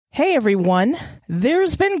Hey everyone,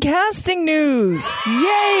 there's been casting news!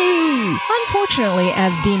 Yay! Unfortunately,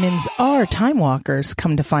 as demons are time walkers,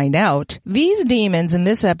 come to find out, these demons in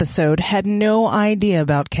this episode had no idea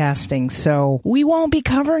about casting, so we won't be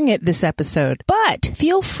covering it this episode. But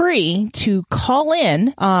feel free to call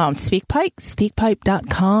in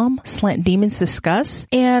speakpipe.com/demonsdiscuss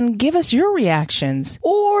and give us your reactions.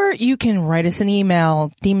 Or you can write us an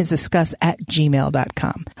email,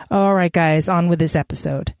 demonsdiscuss@gmail.com. Alright guys, on with this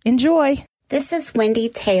episode. Enjoy! This is Wendy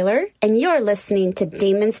Taylor, and you're listening to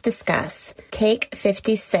Demons Discuss, Take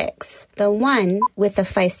 56, the one with the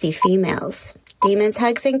feisty females. Demons,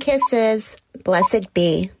 hugs, and kisses. Blessed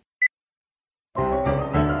be.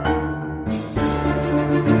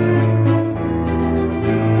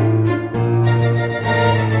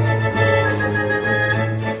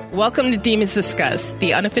 Welcome to Demons Discuss,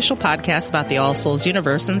 the unofficial podcast about the All Souls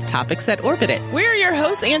universe and the topics that orbit it. We're your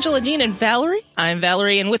hosts, Angela, Jean, and Valerie. I'm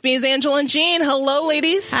Valerie, and with me is Angela and Jean. Hello,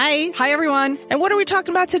 ladies. Hi. Hi, everyone. And what are we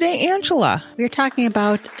talking about today, Angela? We're talking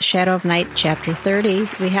about Shadow of Night, Chapter 30.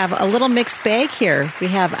 We have a little mixed bag here. We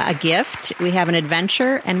have a gift, we have an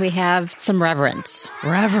adventure, and we have some reverence.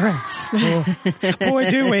 Reverence. Oh,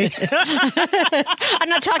 boy, do we. I'm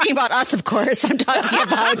not talking about us, of course. I'm talking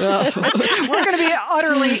about... We're going to be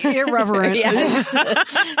utterly irreverent. Yes.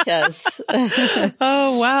 Yes.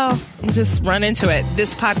 Oh, wow. Just run into it.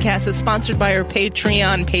 This podcast is sponsored by our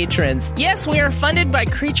Patreon patrons. Yes, we are funded by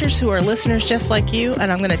creatures who are listeners just like you,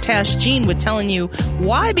 and I'm going to task Jean with telling you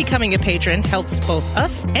why becoming a patron helps both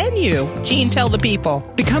us and you. Jean, tell the people.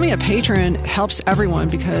 Becoming a patron helps everyone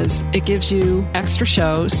because it gives you extra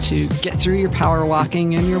shows to get through your power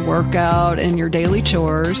walking and your workout and your daily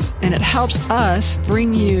chores, and it helps us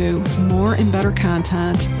bring you more and better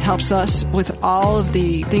content. Helps us with all of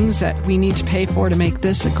the things that we need to pay for to make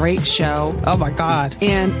this a great show. Oh my God.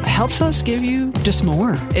 And helps us give you just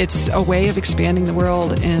more. It's a way of expanding the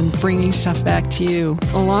world and bringing stuff back to you.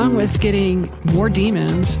 Along with getting more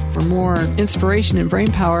demons for more inspiration and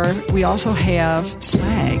brain power, we also have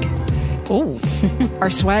swag. Oh, our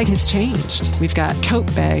swag has changed. We've got tote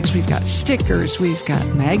bags, we've got stickers, we've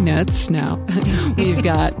got magnets now. We've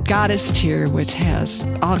got Goddess tier, which has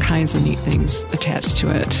all kinds of neat things attached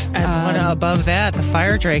to it. And one above that, the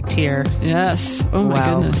Fire Drake tier. Yes. Oh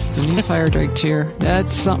my goodness, the new Fire Drake tier.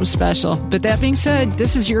 That's something special. But that being said,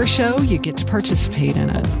 this is your show. You get to participate in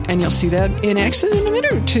it. And you'll see that in action in a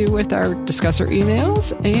minute or two with our discusser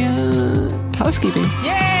emails and housekeeping.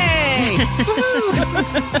 Yay!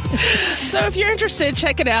 So if you're interested,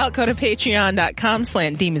 check it out. Go to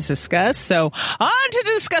patreon.com/demonsdiscuss. So on to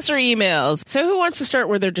the discusser emails. So who wants to start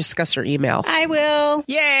with their discusser email? I will.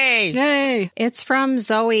 Yay! Yay! It's from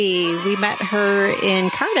Zoe. We met her in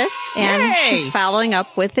Cardiff, and Yay! She's following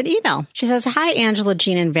up with an email. She says, "Hi, Angela,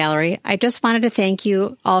 Jean, and Valerie. I just wanted to thank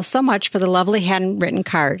you all so much for the lovely handwritten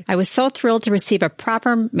card. I was so thrilled to receive a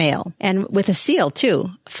proper mail, and with a seal,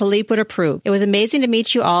 too. Philippe would approve. It was amazing to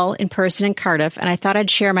meet you all in person in Cardiff, and I thought I'd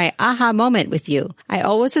share my aha moment with you. I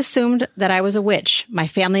always assumed that I was a witch. My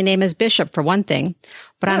family name is Bishop, for one thing.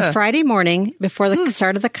 But on Friday morning, before the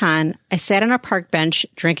start of the con, I sat on a park bench,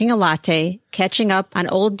 drinking a latte, catching up on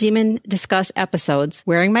old Demon Discuss episodes,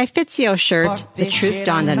 wearing my Fitzio shirt. The truth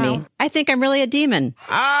dawned on me. I think I'm really a demon.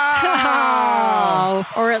 Oh!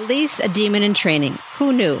 Or at least a demon in training.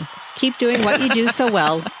 Who knew? Keep doing what you do so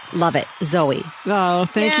well. Love it. Zoe." Oh,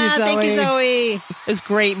 thank you, Zoe. Thank you, Zoe. It was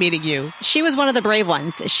great meeting you. She was one of the brave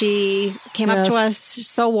ones. She came up to us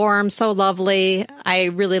so warm, so lovely. I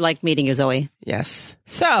really liked meeting you, Zoe. Yes.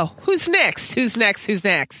 So, who's next? Who's next? Who's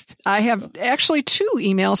next? I have actually 2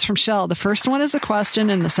 emails from Shell. The first one is a question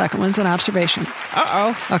and the second one's an observation.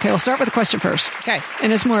 Uh-oh. Okay, we'll start with the question first. Okay.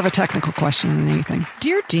 And it's more of a technical question than anything.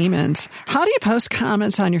 Dear Demons, how do you post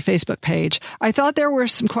comments on your Facebook page? I thought there were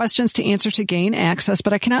some questions to answer to gain access,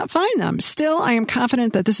 but I cannot find them. Still, I am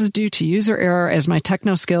confident that this is due to user error as my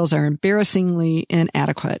techno skills are embarrassingly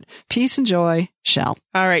inadequate. Peace and joy, Shell.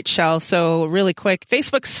 All right, Shell. So really quick,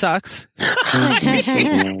 Facebook sucks.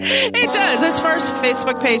 It does. As far as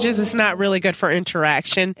Facebook pages, it's not really good for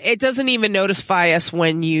interaction. It doesn't even notify us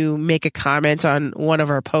when you make a comment on one of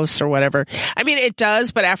our posts or whatever. I mean, it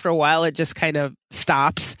does, but after a while, it just kind of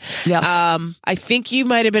stops. Yes. I think you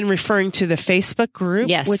might have been referring to the Facebook group,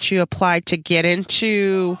 yes, which you applied to get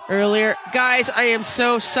into earlier. Guys, I am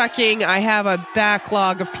so sucking. I have a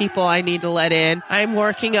backlog of people I need to let in. I'm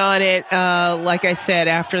working on it. Like I said,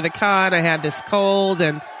 after the con, I had this cold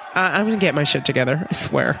and I'm going to get my shit together. I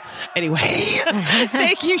swear. Anyway,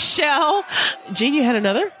 thank you, Shell. Jean, you had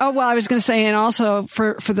another? Oh, well, I was going to say, and also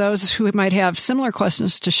for those who might have similar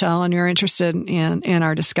questions to Shell and you're interested in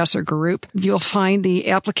our discusser group, you'll find the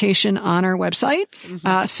application on our website.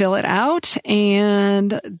 Fill it out,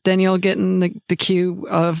 and then you'll get in the queue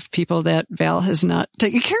of people that Val has not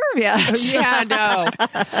taken care of yet. Yeah, no.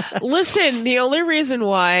 Listen, the only reason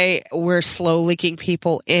why we're slow leaking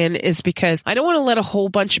people in is because I don't want to let a whole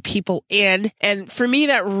bunch of people in. And for me,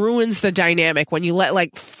 that ruins the dynamic when you let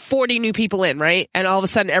like 40 new people in, right? And all of a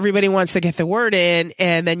sudden everybody wants to get the word in.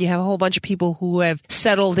 And then you have a whole bunch of people who have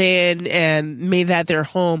settled in and made that their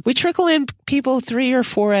home. We trickle in people 3 or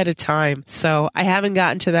 4 at a time. So I haven't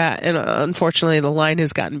gotten to that. And unfortunately, the line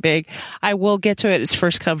has gotten big. I will get to it. It's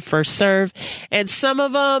first come, first serve. And some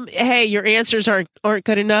of them, hey, your answers aren't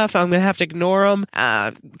good enough. I'm going to have to ignore them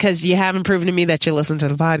because you haven't proven to me that you listen to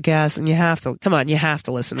the podcast, and you have to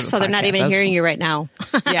listen to the podcast. So they're not even hearing you right now.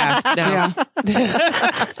 Yeah. No.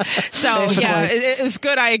 Yeah. So yeah, it was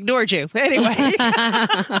good. I ignored you anyway.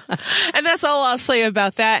 And that's all I'll say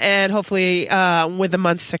about that. And hopefully, with the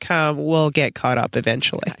months to come, we'll get caught up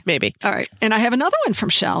eventually. Okay. Maybe. All right. And I have another one from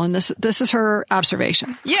Shell, and this is her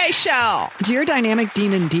observation. Yay, Shell! Dear Dynamic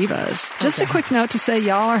Demon Divas, just a quick note to say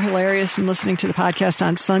y'all are hilarious in listening to the podcast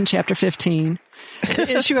on Sun Chapter 15.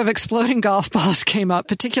 The issue of exploding golf balls came up,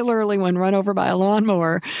 particularly when run over by a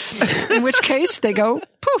lawnmower, in which case they go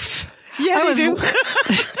poof. Yeah, they do.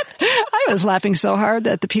 I was laughing so hard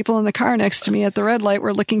that the people in the car next to me at the red light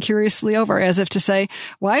were looking curiously over as if to say,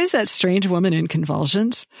 why is that strange woman in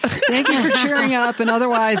convulsions? Thank you for cheering up, and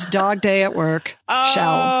otherwise dog day at work.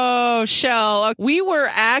 Shell. Oh, Shell. We were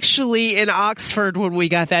actually in Oxford when we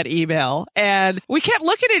got that email, and we kept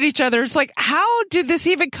looking at each other. It's like, how did this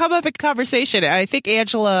even come up in conversation? And I think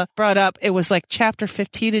Angela brought up, it was like chapter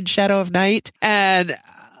 15 in Shadow of Night, and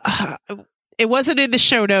it wasn't in the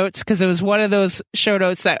show notes because it was one of those show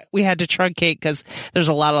notes that we had to truncate because there's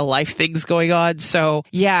a lot of life things going on. So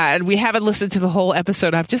yeah, and we haven't listened to the whole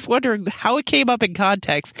episode. I'm just wondering how it came up in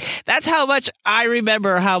context. That's how much I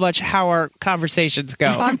remember how our conversations go.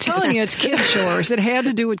 I'm telling you, it's kid chores. It had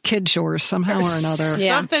to do with kid chores somehow or another.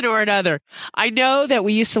 Yeah. Something or another. I know that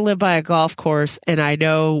we used to live by a golf course, and I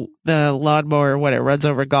know the lawnmower, when it runs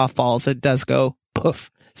over golf balls, it does go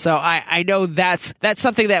poof. So I know that's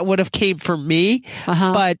something that would have came from me,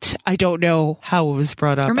 but I don't know how it was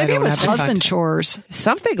brought up. Or maybe it was husband chores.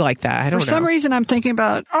 Something like that. I don't know. For some reason, I'm thinking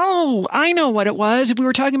about, I know what it was. We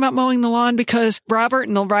were talking about mowing the lawn because Robert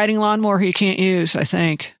and the riding lawnmower he can't use, I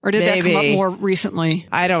think. Or did that come up more recently?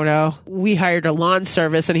 I don't know. We hired a lawn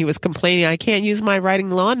service and he was complaining, I can't use my riding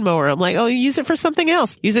lawnmower. I'm like, use it for something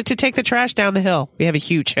else. Use it to take the trash down the hill. We have a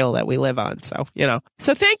huge hill that we live on. So,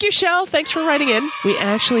 So thank you, Shell. Thanks for writing in. We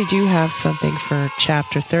actually do have something for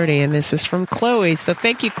chapter 30, and this is from Chloe. So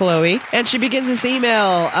thank you, Chloe. And she begins this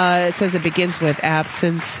email. It says it begins with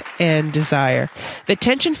absence and desire. The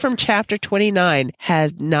tension from chapter 29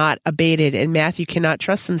 has not abated, and Matthew cannot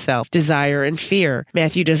trust himself. Desire and fear.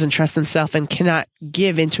 Matthew doesn't trust himself and cannot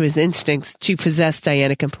give into his instincts to possess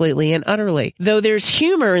Diana completely and utterly. Though there's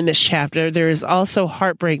humor in this chapter, there is also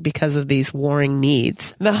heartbreak because of these warring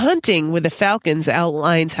needs. The hunting with the falcons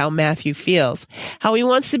outlines how Matthew feels, how he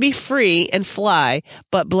wants to be free and fly,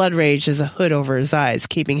 but blood rage is a hood over his eyes,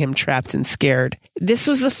 keeping him trapped and scared. This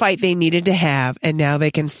was the fight they needed to have, and now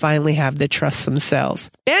they can finally have the trust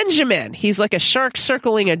themselves. Benjamin, he's like a shark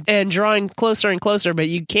circling and drawing closer and closer, but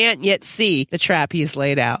you can't yet see the trap he's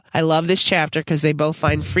laid out. I love this chapter because they both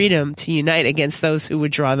find freedom to unite against those who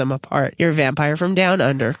would draw them apart. You're a vampire from down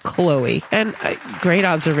under, Chloe. And great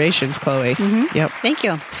observations, Chloe. Mm-hmm. Yep. Thank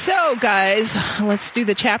you. So, guys, let's do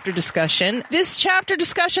the chapter discussion. This chapter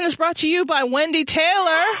discussion is brought to you by Wendy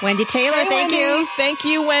Taylor. Wendy Taylor, Hey, thank Wendy. you. Thank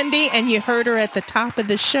you, Wendy. And you heard her at the top of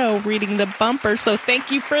the show reading the bumper, so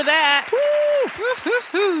thank you for that.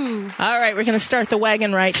 Woo! All right, we're going to start the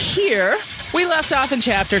wagon right here. We left off in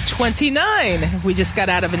chapter 29. We just got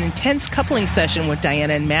out of an intense coupling session with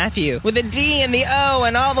Diana and Matthew, with a D and the O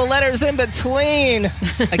and all the letters in between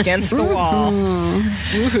against the wall.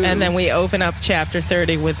 And then we open up chapter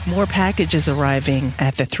 30 with more packages arriving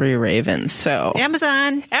at the Three Ravens. So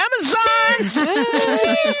Amazon. Amazon!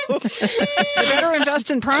 They better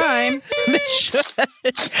invest in Prime. They should.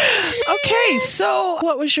 Okay, so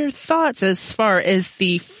what was your thoughts as far as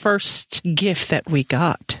the first gift that we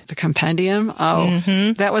got? The compendium. compendium.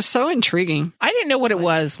 Oh, that was so intriguing. I didn't know what it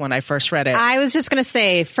was when I first read it. I was just going to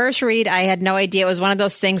say, first read, I had no idea. It was one of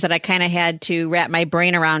those things that I kind of had to wrap my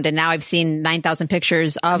brain around. And now I've seen 9,000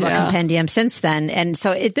 pictures of a compendium since then. And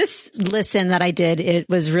so this listen that I did, it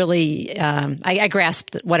was really, I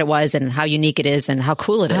grasped what it was and how unique it is and how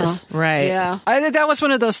cool it is. Right. Yeah. That was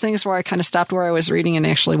one of those things where I kind of stopped where I was reading and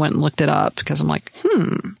actually went and looked it up because I'm like,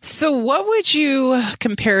 So what would you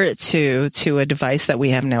compare it to a device that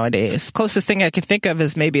we have nowadays? Closest thing I can think of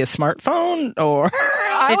is maybe a smartphone or...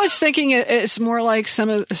 I was thinking it's more like some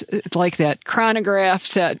of like that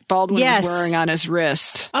chronograph that Baldwin was wearing on his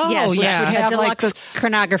wrist. Oh, yes, yeah. would have a deluxe like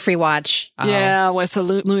chronography watch. Yeah, with the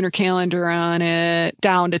lunar calendar on it,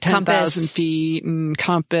 down to 10,000 feet and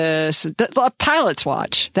compass. The pilot's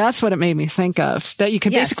watch. That's what it made me think of. That you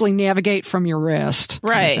could basically navigate from your wrist.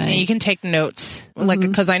 Right. And you can take notes. Like,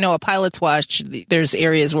 because I know a pilot's watch, there's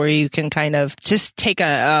areas where you can kind of just take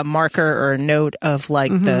a marker or a note of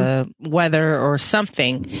like the weather or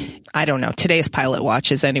something. I don't know. Today's pilot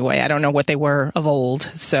watches anyway. I don't know what they were of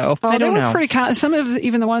old. So I don't know. Pretty some of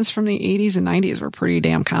even the ones from the 80s and 90s were pretty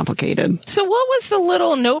damn complicated. So what was the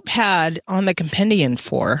little notepad on the compendium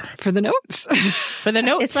for? For the notes. For the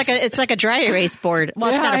notes? It's like a dry erase board.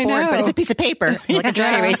 Well, it's not a board, but it's a piece of paper, like a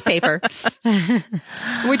dry erase paper.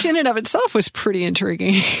 Which in and of itself was pretty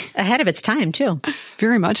intriguing. Ahead of its time, too.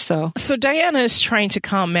 Very much so. So Diana is trying to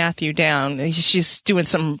calm Matthew down. She's doing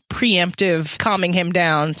some preemptive calming him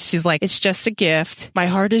down. She's like, it's just a gift. My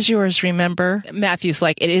heart is yours, remember? Matthew's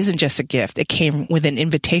like, it isn't just a gift. It came with an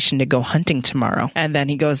invitation to go hunting tomorrow. And then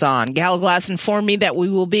he goes on, Galaglass informed me that we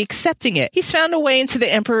will be accepting it. He's found a way into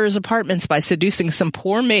the Emperor's apartments by seducing some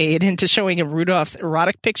poor maid into showing him Rudolph's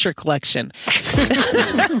erotic picture collection. Sounds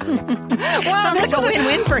like a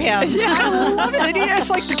win-win for him. Yeah, I love it. It's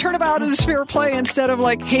like the turnabout of his fair play. Instead of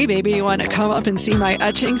like, hey, baby, you want to come up and see my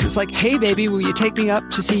etchings? It's like, hey, baby, will you take me up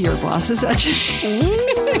to see your boss's etchings?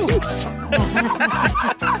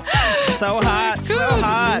 So hot. So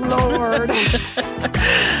hot. Lord.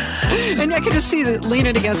 And I could just see that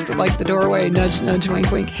leaning against the doorway, nudge, nudge,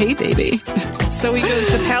 wink, wink. Hey, baby. So he goes,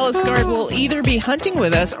 the palace guard will either be hunting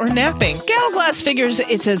with us or napping. Galaglass figures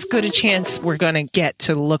it's as good a chance we're going to get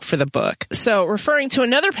to look for the book. So referring to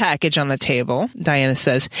another package on the table, Diana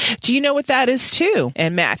says, do you know what that is too?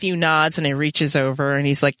 And Matthew nods and he reaches over and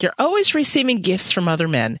he's like, you're always receiving gifts from other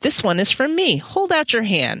men. This one is from me. Hold out your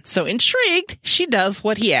hand. So intrigued, she does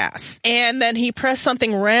what he asks. And then he pressed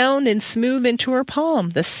something round and smooth into her palm,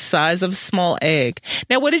 the size of a small egg.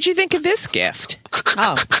 Now, what did you think of this gift?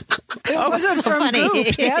 Oh, It wasn't so from funny.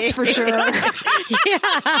 Goop, that's for sure. That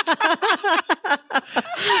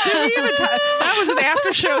was an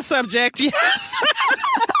after show subject, yes.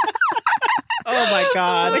 Oh my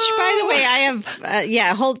God. which, by the way, I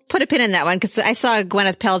have, put a pin in that one because I saw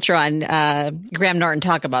Gwyneth Paltrow on Graham Norton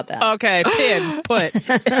talk about that. Okay, pin, put.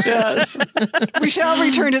 Yes. We shall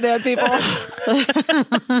return to that, people.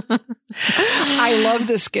 I love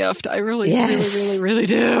this gift. I really, really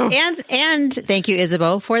do. And thank you,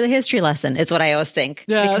 Isabeau, for the history lesson. Is what I always think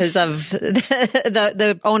because of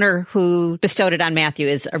the owner who bestowed it on Matthew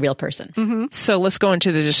is a real person. So let's go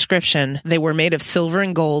into the description. They were made of silver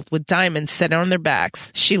and gold with diamonds set on their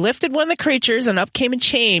backs. She lifted one of the creatures and up came a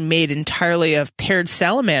chain made entirely of paired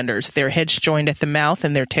salamanders, their heads joined at the mouth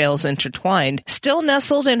and their tails intertwined. Still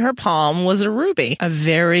nestled in her palm was a ruby, a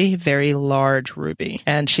very, very large ruby.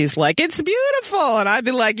 And she's like, it's beautiful. And I'd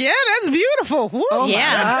be like, yeah, that's beautiful. Woo. Oh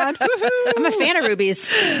yeah. I'm a fan of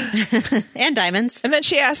rubies and diamonds. And then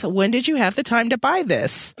she asks, when did you have the time to buy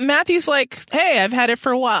this? Matthew's like, hey, I've had it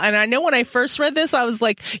for a while. And I know when I first read this, I was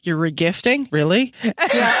like, you're regifting? Really?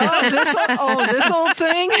 Yeah. This old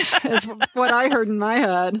thing is what I heard in my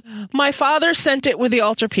head. My father sent it with the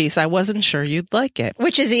altarpiece. I wasn't sure you'd like it.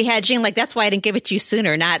 Which is he hedging? Like, that's why I didn't give it to you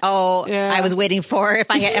sooner. Not, I was waiting for if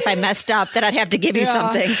I messed up that I'd have to give you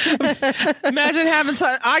something. Imagine having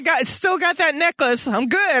still got that necklace. I'm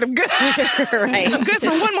good. Right. I'm good for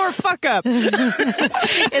one more fuck up.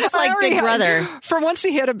 It's like Big Brother. For once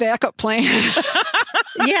he had a backup plan.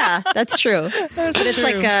 Yeah, that's true. But it's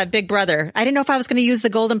like Big Brother. I didn't know if I was going to use the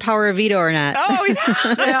golden power of veto or not. Oh,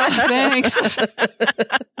 yeah. Yeah, thanks.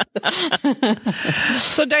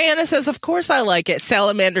 So Diana says, of course I like it.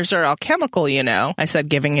 Salamanders are alchemical, I said,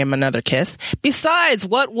 giving him another kiss. Besides,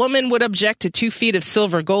 what woman would object to 2 feet of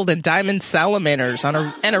silver, gold, and of diamond salamanders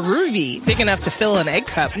and a ruby big enough to fill an egg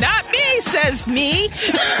cup. Not me, says me.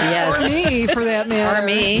 Yes. Or me, for that matter. Or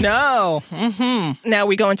me. No. Mm-hmm. Now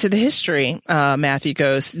we go into the history. Matthew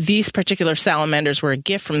goes, these particular salamanders were a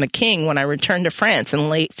gift from the king when I returned to France in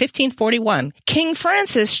late 1541. King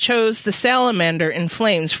Francis chose the salamander in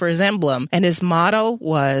flames for his emblem, and his motto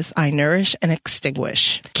was, I nourish and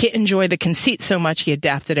extinguish. Kit enjoyed the conceit so much he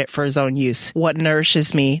adapted it for his own use. What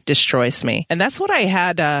nourishes me destroys me. And that's what I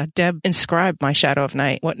had Deb inscribe my Shadow of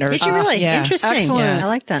Night. What nourishes Did you really? Yeah. Interesting. Excellent. I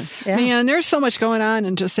like that. Yeah. Man, there's so much going on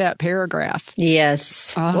in just that paragraph.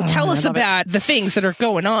 Yes. Well, tell us about the things that are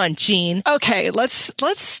going on, Jean. Okay, let's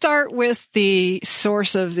start with the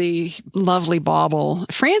source of the lovely bauble.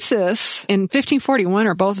 Francis and 1541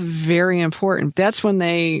 are both very important. That's when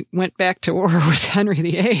they went back to war with Henry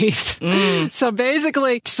VIII. So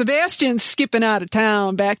basically, Sebastian's skipping out of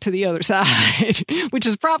town back to the other side, which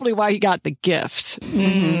is probably why he got the gift.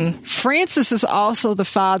 Francis is also the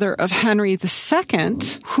father of Henry II,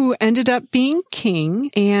 who ended up being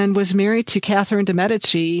king and was married to Catherine de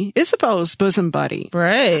Medici, Isabeau's bosom buddy.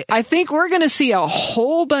 Right. I think we're going to see a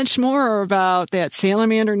whole bunch more about that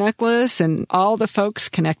salamander necklace and all the folks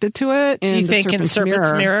connected to it in You the think in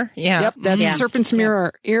Serpent's Mirror? Yeah. Yep, that's Yeah. Serpent's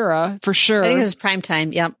Mirror era for sure. I think this is prime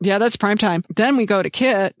time. Yep. Yeah, that's prime time. Then we go to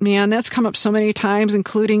Kit. Man, that's come up so many times,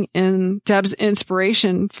 including in Deb's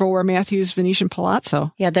inspiration for Matthew's Venetian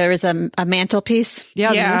Palazzo. Yeah, there is a mantelpiece.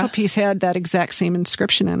 Yeah, Yeah. the mantelpiece had that exact same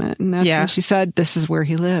inscription in it. And that's Yeah. when she said, this is where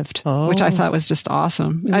he lived, which I thought was just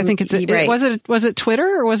awesome. I think Right. was it Twitter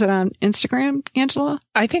or was it on Instagram, Angela?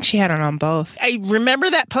 I think she had it on both. I remember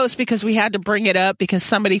that post because we had to bring it up because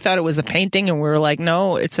somebody thought it was a painting and we were like,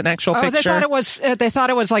 no, it's an actual Oh, picture. they thought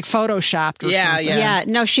it was like photoshopped or Yeah, something. yeah. Yeah.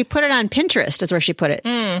 No, she put it on Pinterest is where she put it.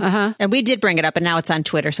 And we did bring it up and now it's on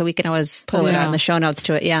Twitter. So we can always pull it Yeah. on the show notes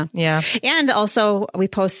to it. Yeah. Yeah. And also we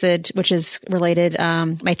posted, which is related,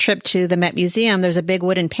 my trip to the Met Museum. There's a big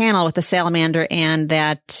wooden panel with the salamander and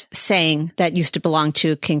that saying that used to belong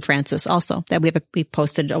to King Francis also that we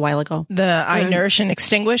posted a while ago. The I nourish and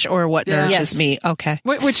extinguish or what nourishes Yes. me. Okay.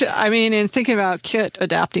 Which, I mean, in thinking about Kit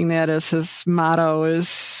adapting that as his motto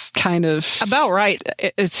is kind of About right.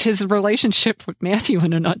 It's his relationship with Matthew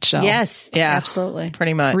in a nutshell. Yes. Yeah. Absolutely.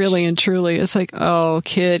 Pretty much. Really and truly. It's like, oh,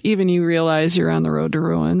 Kit, even you realize you're on the road to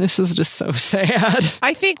ruin. This is just so sad.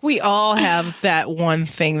 I think we all have that one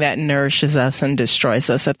thing that nourishes us and destroys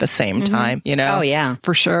us at the same time, you know? Oh, yeah.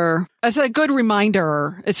 For sure. It's a good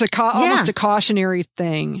reminder. It's almost a cautionary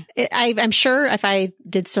thing. I'm sure if I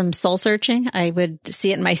did some soul searching, I would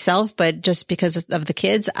see it myself, but just because of the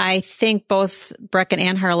kids, I think both Brecken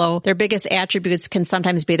and Harlow, their biggest attributes can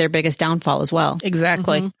sometimes be their biggest downfall as well.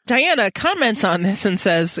 Exactly. Diana comments on this and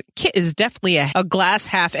says, Kit is definitely a glass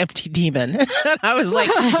half empty demon. I was like,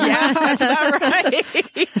 yeah, that's not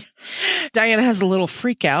right. Diana has a little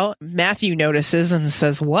freak out. Matthew notices and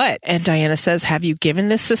says, what? And Diana says, have you given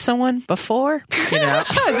this to someone before? You know?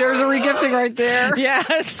 There's a regifting right there. Yeah,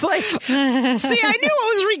 it's like, see, I knew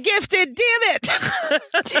it was regifted. Damn it.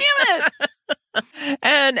 Damn it.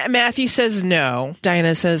 And Matthew says no.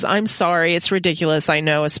 Diana says, I'm sorry. It's ridiculous. I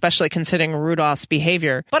know, especially considering Rudolph's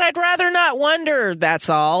behavior. But I'd rather not wonder. That's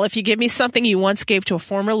all. If you give me something you once gave to a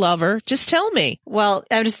former lover, just tell me. Well,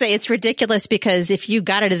 I would just say it's ridiculous because if you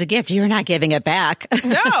got it as a gift, you're not giving it back.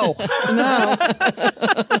 No. No.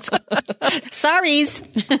 Sorries.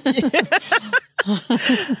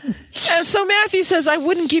 And so Matthew says, I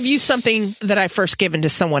wouldn't give you something that I first given to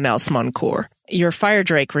someone else, Moncour. Your fire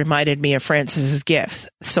drake reminded me of Francis's gift,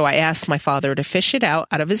 so I asked my father to fish it out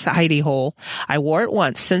of his hidey hole. I wore it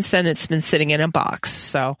once. Since then, it's been sitting in a box.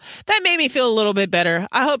 So that made me feel a little bit better.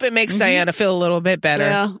 I hope it makes Diana feel a little bit better.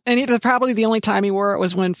 Yeah. And probably the only time he wore it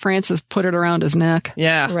was when Francis put it around his neck.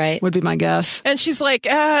 Yeah. Right. Would be my guess. And she's like,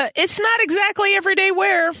 it's not exactly everyday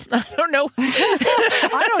wear. I don't know.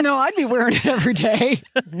 I don't know. I'd be wearing it every day.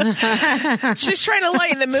 She's trying to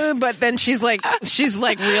lighten the mood, but then she's like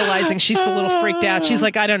realizing she's a little freaked out. She's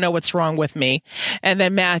like, I don't know what's wrong with me. And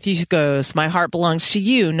then Matthew goes, my heart belongs to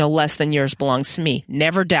you no less than yours belongs to me.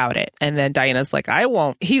 Never doubt it. And then Diana's like, I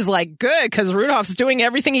won't. He's like, good, because Rudolph's doing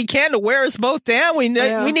everything he can to wear us both down. We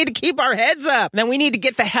need to keep our heads up. And then we need to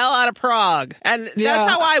get the hell out of Prague. And that's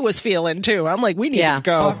how I was feeling too. I'm like, we need to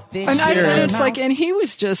go. And it's like, and he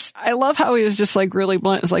was just, I love how he was just like really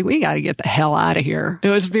blunt. It's like, we got to get the hell out of here. It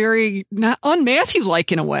was very not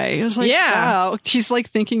un-Matthew-like in a way. It was like, wow, he's like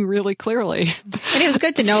thinking really clearly. Exactly. And it was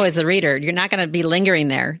good to know as a reader, you're not going to be lingering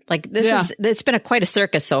there. Like it's been quite a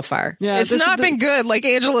circus so far. Yeah, it's not been good. Like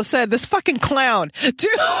Angela said, this fucking clown, dude.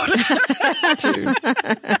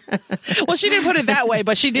 Well, she didn't put it that way,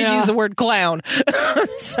 but she did use the word clown.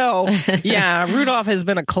 So yeah, Rudolph has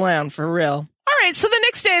been a clown for real. All right, so the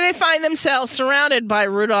next day they find themselves surrounded by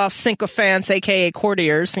Rudolph's sycophants, a.k.a.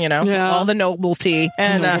 courtiers, all the nobility.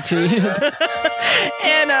 And,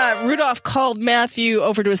 and Rudolph called Matthew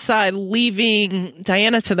over to his side, leaving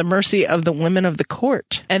Diana to the mercy of the women of the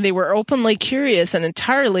court. And they were openly curious and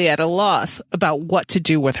entirely at a loss about what to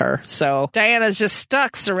do with her. So Diana's just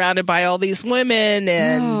stuck, surrounded by all these women,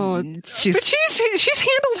 and she's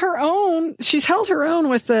handled her own. She's held her own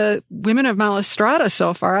with the women of Malistrata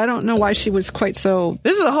so far. I don't know why she was quite so.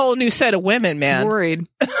 This is a whole new set of women, man. Worried.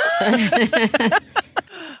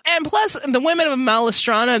 And plus, the women of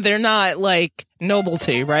Malistrata, they're not like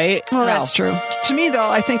nobility, right? Well, that's true. To me, though,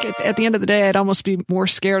 I think at the end of the day, I'd almost be more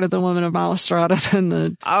scared of the women of Malistrata than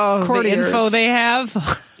the courtiers. The info they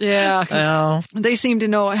have. Yeah, because they seem to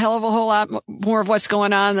know a hell of a whole lot more of what's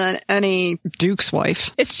going on than any duke's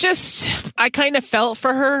wife. It's just, I kind of felt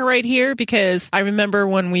for her right here because I remember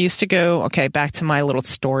when we used to go, back to my little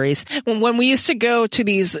stories. When we used to go to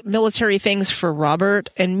these military things for Robert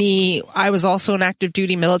and me, I was also an active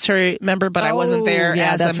duty military member, but I wasn't there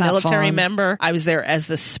as a military member. I was there as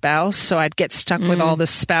the spouse, so I'd get stuck with all the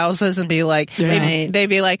spouses and be like, they'd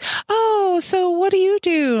be like, oh, so what do you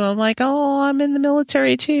do? I'm like, oh, I'm in the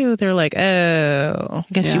military too. They're like, oh,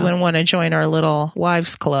 I guess you wouldn't want to join our little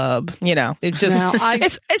wives club. It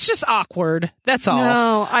just, it's just awkward. That's all.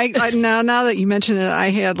 No, I now that you mention it, I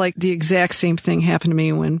had like the exact same thing happen to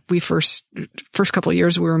me when we first couple of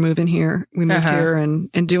years we were moving here. We moved here and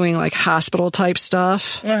doing like hospital type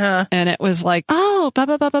stuff. And it was like, oh, blah,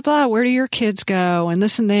 blah, blah, blah, blah. Where do your kids go? And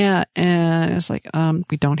this and that. And it's like,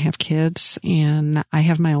 we don't have kids and I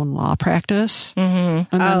have my own law practice. And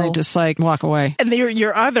then they just like walk away. And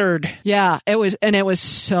you're othered. Yeah, it was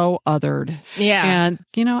so othered. Yeah. And,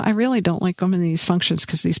 I really don't like going to these functions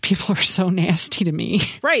because these people are so nasty to me.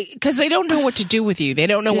 Right, because they don't know what to do with you. They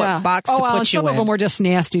don't know what box to put you in. Some of them were just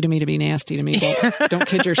nasty to me to be nasty to me. Don't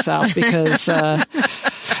kid yourself because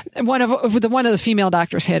one of the female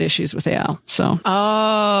doctors had issues with Al. So.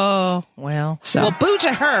 Oh, well. Well, boo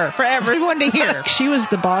to her for everyone to hear. She was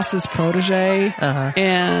the boss's protege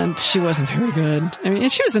and she wasn't very good. I mean,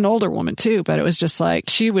 and she was an older woman too, but it was just like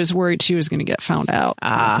she was worried she was going to get found out.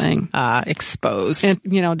 Exposed. And,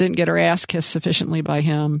 didn't get her ass kissed sufficiently by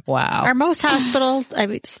him. Wow. Are most hospital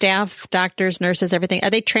staff, doctors, nurses, everything, are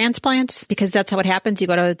they transplants? Because that's how it happens. You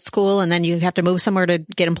go to school and then you have to move somewhere to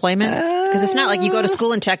get employment? Because it's not like you go to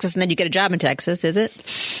school in Texas and then you get a job in Texas, is it?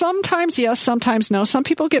 Sometimes yes, sometimes no. Some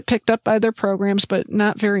people get picked up by their programs, but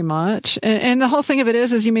not very much. And the whole thing of it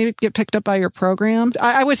is you may get picked up by your program.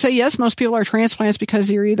 I would say yes, most people are transplants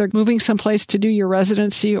because you're either moving someplace to do your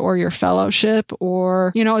residency or your fellowship,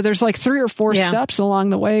 or, there's like 3 or 4 steps along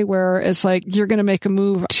the way where it's like you're going to make a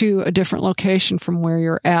move to a different location from where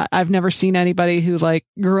you're at. I've never seen anybody who like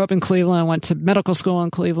grew up in Cleveland, went to medical school in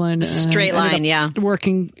Cleveland. Straight line,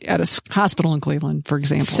 working at a hospital in Cleveland, for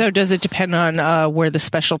example. So does it depend on where the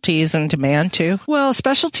specialty is in demand too? Well,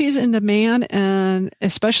 specialties in demand, and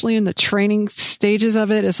especially in the training stages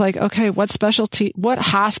of it, it's like, okay, what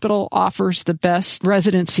hospital offers the best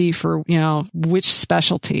residency for, which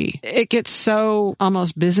specialty? It gets so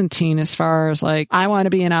almost Byzantine as far as like, I want to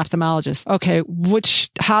be an ophthalmologist. Okay, which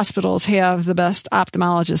hospitals have the best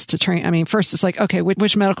ophthalmologists to train? I mean, first it's like, okay,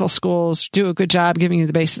 which medical schools do a good job giving you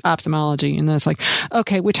the basic ophthalmology? And then it's like,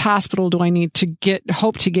 okay, which hospital do I need to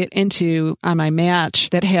hope to get into on my match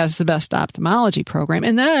that has the best ophthalmology program?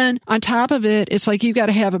 And then on top of it, it's like you got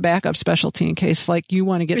to have a backup specialty in case like you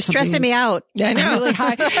want to get You're something stressing me out. Yeah, I know. Really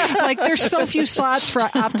high. Like there's so few slots for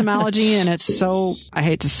ophthalmology, and it's so, I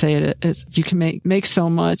hate to say it, you can make so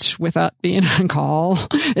much without being on call.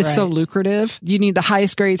 It's so lucrative. You need the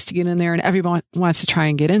highest grades to get in there, and everyone wants to try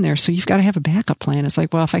and get in there. So you've got to have a backup plan. It's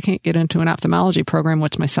like, well, if I can't get into an ophthalmology program,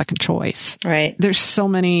 what's my second choice? Right. There's so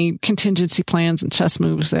many contingency plans and chess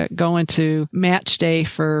moves that go into match day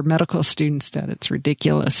for medical students that it's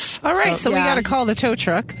ridiculous. All right, so we got to call the tow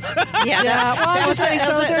truck. That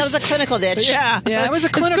was a clinical ditch. Yeah, it was a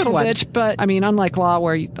clinical ditch, but I mean, unlike law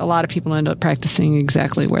where a lot of people end up practicing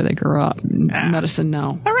exactly where they grew up, medicine,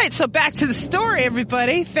 no. All right, so back to the story,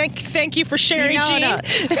 everybody. Thank you for sharing, Jean. No.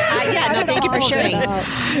 Thank you for sharing.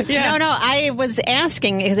 No, I was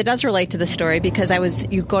asking because it does relate to the story because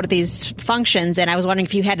you go to these functions and I was wondering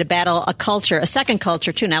if you had to battle model a culture, a second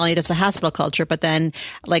culture too, not only just a hospital culture, but then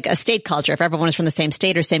like a state culture if everyone is from the same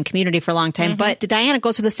state or same community for a long time. But Diana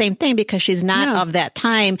goes through the same thing because she's not of that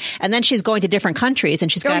time. And then she's going to different countries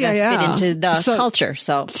and she's got to fit into the culture.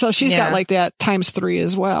 So she's got like that ×3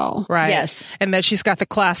 as well. Right. Yes. And then she's got the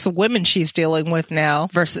class of women she's dealing with now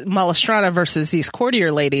versus Malastrana versus these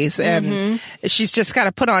courtier ladies. And she's just got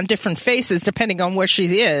to put on different faces depending on where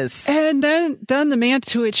she is. And then the man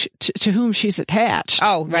to whom she's attached.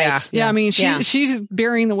 Oh, right. Yeah, I mean, she's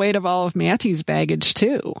bearing the weight of all of Matthew's baggage,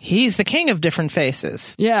 too. He's the king of different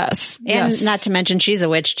faces. Yes. And not to mention she's a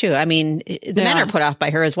witch, too. I mean, the men are put off by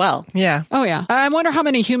her as well. Yeah. Oh, yeah. I wonder how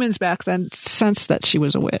many humans back then sensed that she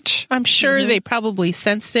was a witch. I'm sure they probably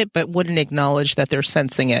sensed it, but wouldn't acknowledge that they're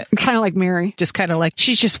sensing it. Kind of like Mary. Just kind of like,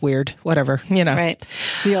 she's just weird. Whatever, you know. Right.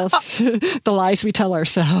 The lies we tell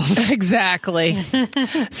ourselves. Exactly.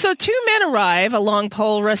 So 2 men arrive, a long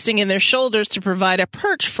pole resting in their shoulders to provide a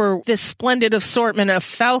perch for this splendid assortment of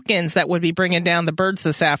falcons that would be bringing down the birds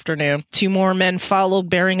this afternoon. 2 more men followed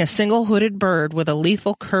bearing a single hooded bird with a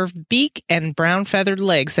lethal curved beak and brown feathered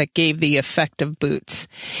legs that gave the effect of boots.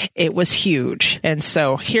 It was huge. And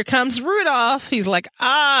so here comes Rudolph. He's like,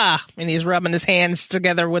 and he's rubbing his hands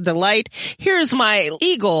together with delight. Here's my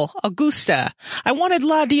eagle, Augusta. I wanted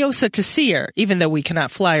La Diosa to see her, even though we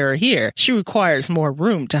cannot fly her here. She requires more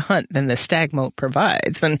room to hunt than the stagmote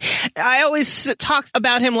provides. And I always talk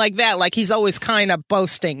about him like that, like he's always kind of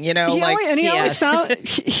boasting, you know?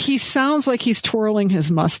 He sounds like he's twirling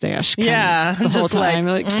his mustache. The whole time.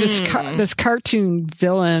 Like this cartoon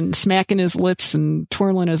villain smacking his lips and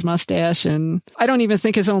twirling his mustache. And I don't even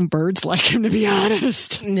think his own birds like him, to be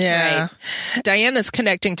honest. Yeah. Right. Diana's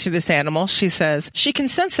connecting to this animal. She says she can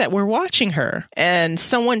sense that we're watching her. And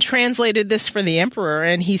someone translated this for the emperor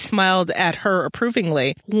and he smiled at her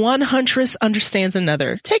approvingly. One huntress understands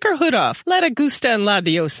another. Take her hood off. Let Augusta and La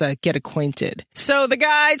Diosa get acquainted. So the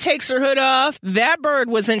guy takes her hood off. That bird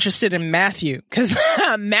was interested in Matthew because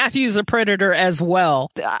Matthew's a predator as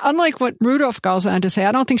well. Unlike what Rudolph goes on to say,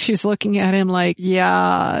 I don't think she's looking at him like,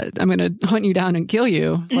 yeah, I'm going to hunt you down and kill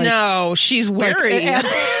you. Like, no, she's wary.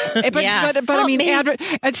 But I mean,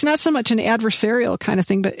 it's not so much an adversarial kind of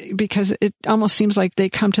thing, but because it almost seems like they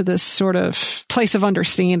come to this sort of place of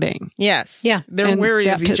understanding. Yes. Yeah. They're wary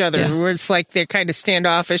of each other. Yeah. Where it's like they're kind of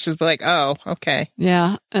standoffish. It's like, oh, okay.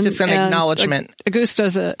 Yeah. Just an acknowledgement.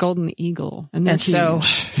 Augusta's a golden eagle. And so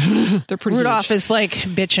they're pretty Rudolph huge. is like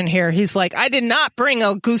bitching here. He's like, I did not bring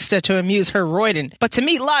Augusta to amuse her Royden, but to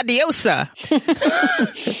meet La Diosa.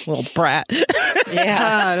 Little brat.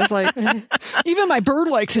 Yeah. It's like, even my bird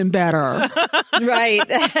likes him better. Right.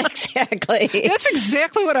 Exactly. That's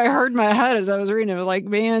exactly what I heard in my head as I was reading it. I was like,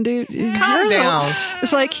 man, dude, calm down.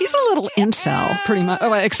 It's like, he's a little incel, pretty much.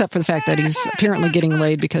 Oh, except for the fact that he's apparently getting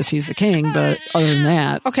laid because he's the king. But other than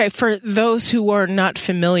that. Okay. For those who are not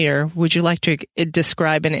familiar, would you like to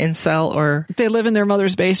describe an incel or? They live in their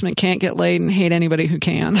mother's basement, can't get laid, and hate anybody who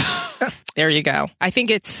can. There you go. I think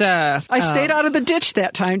it's, I stayed out of the ditch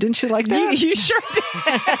that time. Didn't you like that? You sure did.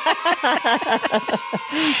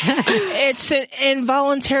 It's an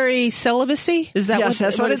involuntary celibacy. Is that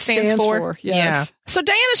that's what it stands for. Yes. Yeah. So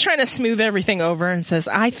Diana's trying to smooth everything over and says,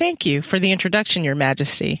 I thank you for the introduction, Your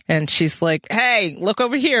Majesty. And she's like, hey, look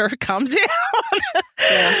over here. Calm down.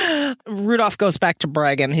 Yeah. Rudolph goes back to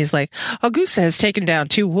bragging. He's like, Augusta has taken down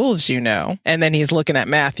 2 wolves, you know. And then he's looking at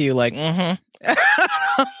Matthew like,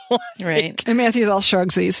 Right. And Matthew's all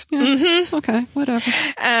shrugs these. Yeah. Okay, whatever.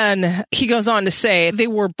 And he goes on to say they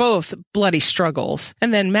were both bloody struggles.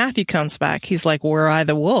 And then Matthew comes back. He's like, were I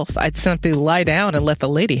the wolf, I'd simply lie down and let the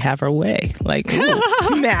lady have her way. Like,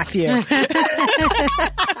 Matthew.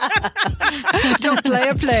 Don't play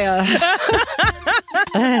a player.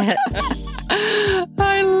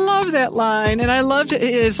 I love that line. And I loved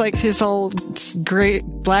his old great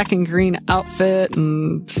black and green outfit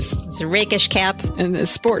and it's a rakish cap and his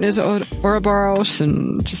sporting his Ouroboros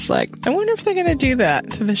and just like. I wonder if they're going to do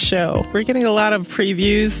that for the show. We're getting a lot of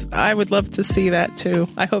previews. I would love to see that too.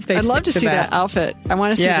 I hope they. I'd love to see that outfit. I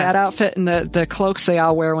want to see that outfit and the cloaks they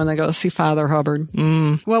all wear when they go see Father Hubbard.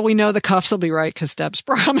 Well, we know the cuffs will be right because Deb's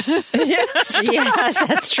promised. Yes,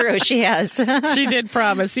 that's true. She has. She did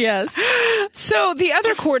promise, yes. So the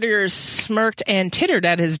other courtiers smirked and tittered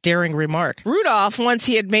at his daring remark. Rudolph, once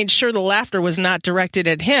he had made sure the laughter was not directed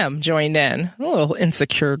at him, joined in. A little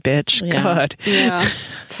insecure bitch. Yeah. God. Yeah,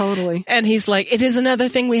 totally. And he's like, it is another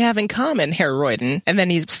thing we have in common, Herr Royden. And then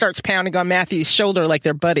he starts pounding on Matthew's shoulder like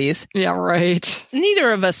they're buddies. Yeah, right.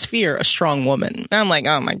 Neither of us fear a strong woman. I'm like,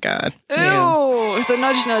 oh my God. Ew. Yeah. The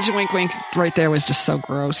nudge, wink, wink right there was just so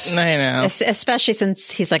gross. I know. Especially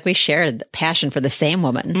since he's like, we share the passion for the same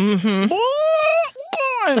woman. Mm-hmm.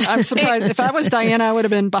 I'm surprised. If I was Diana, I would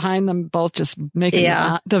have been behind them both, just making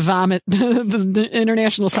the vomit, the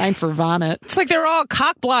international sign for vomit. It's like they're all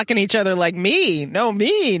cock blocking each other like me. No,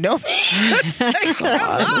 me. It's like, come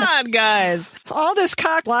on, guys. All this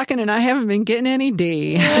cock blocking and I haven't been getting any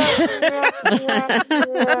D.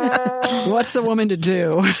 What's the woman to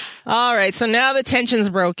do? All right, so now the tension's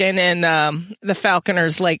broken and the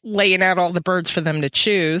falconer's like laying out all the birds for them to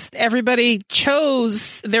choose. Everybody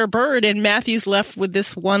chose their bird and Matthew's left with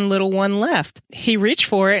this one little one left. He reached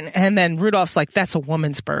for it and then Rudolph's like, that's a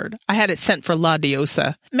woman's bird. I had it sent for La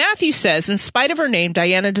Diosa. Matthew says, in spite of her name,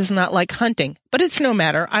 Diana does not like hunting. But it's no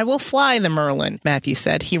matter. I will fly the Merlin, Matthew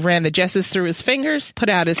said. He ran the jesses through his fingers, put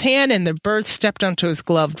out his hand, and the bird stepped onto his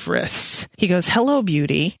gloved wrists. He goes, hello,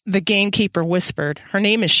 beauty. The gamekeeper whispered, her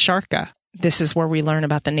name is Sharka. This is where we learn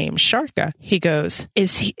about the name Sharka. He goes,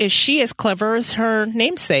 is she as clever as her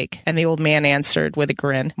namesake? And the old man answered with a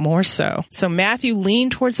grin, more so. So Matthew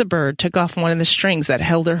leaned towards the bird, took off one of the strings that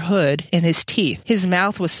held her hood in his teeth. His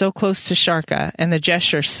mouth was so close to Sharka and the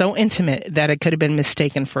gesture so intimate that it could have been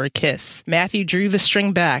mistaken for a kiss. Matthew drew the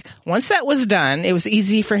string back. Once that was done, it was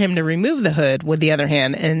easy for him to remove the hood with the other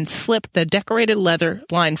hand and slip the decorated leather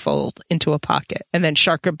blindfold into a pocket. And then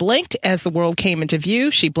Sharka blinked as the world came into view.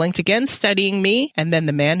 She blinked again, studying me, and then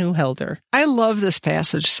the man who held her. I love this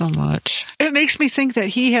passage so much. It makes me think that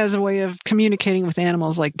he has a way of communicating with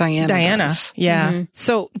animals like Diana does. Yeah. Mm-hmm.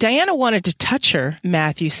 So Diana wanted to touch her,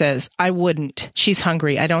 Matthew says. I wouldn't. She's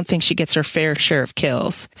hungry. I don't think she gets her fair share of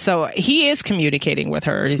kills. So he is communicating with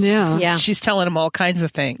her. Yeah. She's telling him all kinds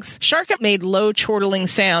of things. Sharka made low chortling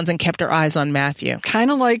sounds and kept her eyes on Matthew.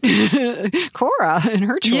 Kind of like Cora in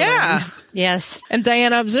her chortling. Yeah. Yes. And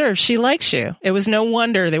Diana observed, she likes you. It was no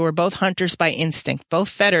wonder they were both hunters by instinct, both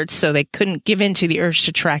fettered so they couldn't give in to the urge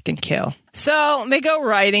to track and kill. So they go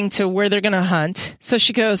riding to where they're going to hunt. So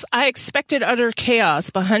she goes, I expected utter chaos,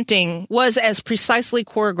 but hunting was as precisely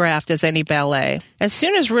choreographed as any ballet. As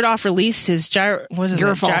soon as Rudolph released his It's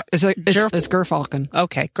Gerfalcon.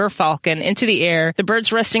 Okay, Gerfalcon into the air, the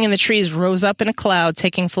birds resting in the trees rose up in a cloud,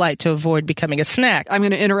 taking flight to avoid becoming a snack. I'm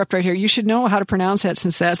going to interrupt right here. You should know how to pronounce that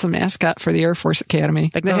since that's the mascot for the Air Force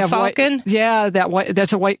Academy. The Gerfalcon? Yeah,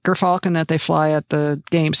 that's a white Gerfalcon that they fly at the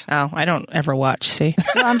games. Oh, I don't ever watch, see?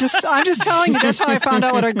 Well, I'm just telling you, that's how I found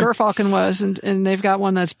out what a Gerfalcon was, and they've got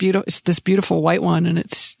one that's beautiful. It's this beautiful white one, and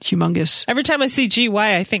it's humongous. Every time I see GY,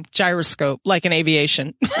 I think gyroscope, like in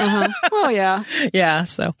aviation. Well, yeah. Yeah,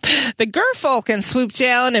 so. The Gerfalcon swooped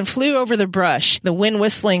down and flew over the brush, the wind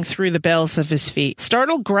whistling through the bells of his feet.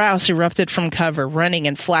 Startled grouse erupted from cover, running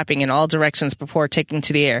and flapping in all directions before taking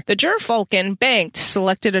to the air. The Gerfalcon banked,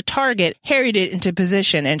 selected a target, harried it into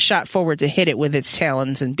position, and shot forward to hit it with its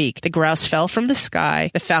talons and beak. The grouse fell from the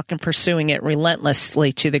sky, the falcon pursuing it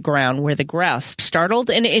relentlessly to the ground, where the grouse, startled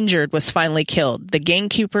and injured, was finally killed. The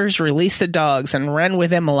gamekeepers released the dogs and ran with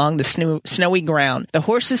them along the snowy ground. The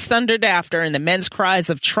horses thundered after, and the men's cries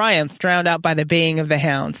of triumph drowned out by the baying of the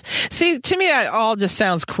hounds. See, to me, that all just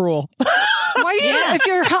sounds cruel. Why? Yeah.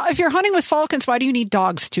 If you're hunting with falcons, why do you need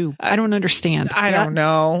dogs too? I don't understand. I don't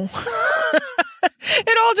know.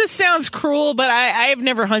 It all just sounds cruel, but I have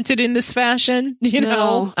never hunted in this fashion. You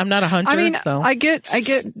know, I'm not a hunter. I mean, so. I get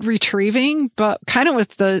retrieving, but kind of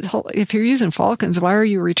with the whole, if you're using falcons, why are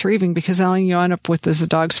you retrieving? Because all you end up with is the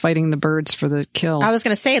dogs fighting the birds for the kill. I was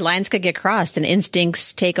going to say lines could get crossed and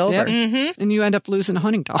instincts take over. Yep. Mm-hmm. And you end up losing a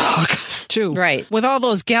hunting dog too. Right. With all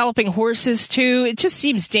those galloping horses too, it just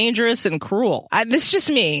seems dangerous and cruel. This is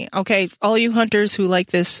just me. Okay. All you hunters who like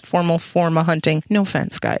this formal form of hunting, no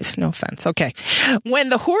offense, guys. No offense. Okay. When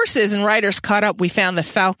the horses and riders caught up, we found the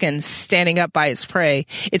falcon standing up by its prey,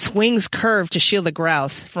 its wings curved to shield the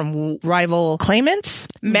grouse from rival claimants.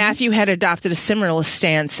 Mm-hmm. Matthew had adopted a similar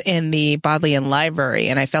stance in the Bodleian Library,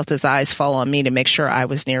 and I felt his eyes fall on me to make sure I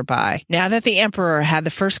was nearby. Now that the Emperor had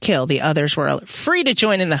the first kill, the others were free to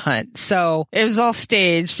join in the hunt. So it was all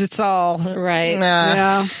staged. It's all... Right.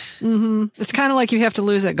 Yeah. Mm-hmm. It's kind of like you have to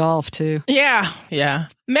lose at golf, too. Yeah. Yeah.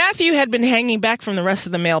 Matthew had been hanging back from the rest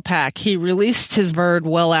of the male pack. He released his bird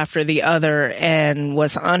well after the other and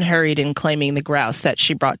was unhurried in claiming the grouse that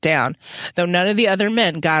she brought down. Though none of the other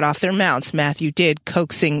men got off their mounts, Matthew did,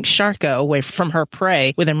 coaxing Sharka away from her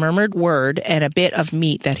prey with a murmured word and a bit of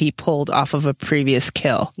meat that he pulled off of a previous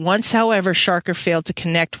kill. Once, however, Sharka failed to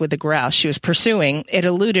connect with the grouse she was pursuing. It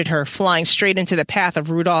eluded her, flying straight into the path of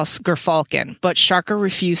Rudolph's Gerfalcon. But Sharka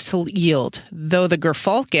refused to yield. Though the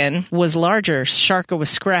Gerfalcon was larger, Sharka was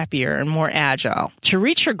scrappier and more agile. To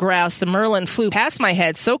reach her grouse, the merlin flew past my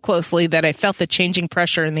head so closely that I felt the changing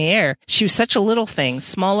pressure in the air. She was such a little thing,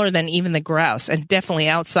 smaller than even the grouse, and definitely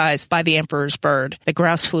outsized by the emperor's bird. The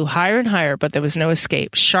grouse flew higher and higher, but there was no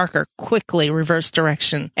escape. Sharker quickly reversed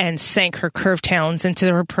direction and sank her curved talons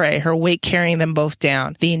into her prey, her weight carrying them both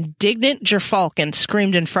down. The indignant Gerfalcon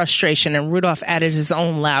screamed in frustration, and Rudolph added his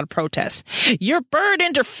own loud protest. "Your bird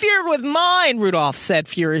interfered with mine," Rudolph said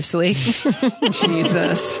furiously.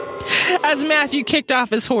 Jesus. As Matthew kicked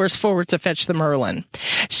off his horse forward to fetch the merlin.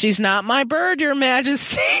 "She's not my bird, Your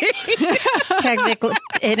Majesty." Technically,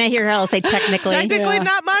 and I hear her say technically. Technically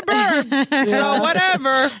not my bird. So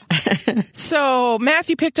whatever. So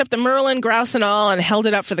Matthew picked up the merlin, grouse and all, and held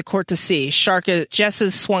it up for the court to see. Sharka's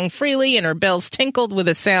jesses swung freely and her bells tinkled with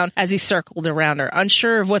a sound as he circled around her.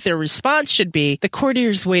 Unsure of what their response should be, the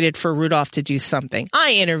courtiers waited for Rudolph to do something.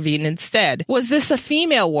 I intervened instead. "Was this a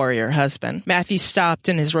female warrior, husband?" Matthew stopped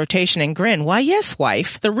in his rotation and grinned. "Why, yes,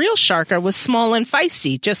 wife. The real Sharka was small and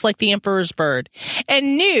feisty, just like the emperor's bird,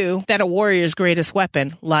 and knew that a warrior's greatest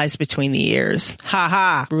weapon lies between the ears." Ha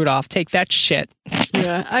ha, Rudolph, take that shit.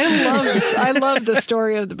 Yeah, I love this. I love the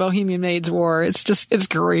story of the Bohemian Maids' War. It's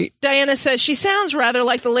great. Diana says she sounds rather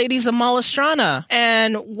like the ladies of Malastrana.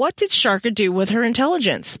 And what did Sharka do with her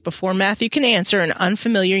intelligence? Before Matthew can answer, an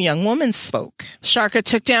unfamiliar young woman spoke. "Sharka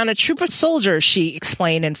took down a troop of soldiers," she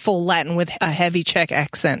explained in full Latin with a heavy Czech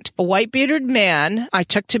accent. "A white-bearded man I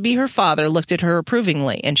took to be her father looked at her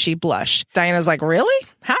approvingly, and she blushed." Diana's like, "Really?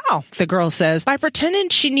 How?" The girl says, "By pretending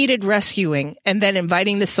she needed rescuing and then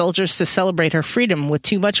inviting the soldiers to celebrate her freedom with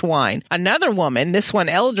too much wine. Another woman, this one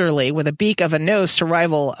elderly with a beak of a nose to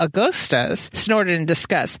rival Augusta's, snorted in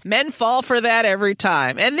disgust. "Men fall for that every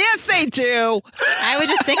time." And yes, they do. I was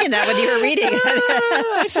just thinking that when you were reading.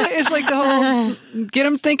 It's like the whole get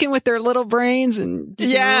them thinking with their little brains and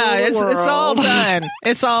yeah, it's all done.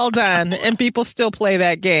 It's all done, and people still play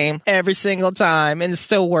that game every single time, and it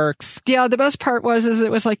still works. Yeah, the best part was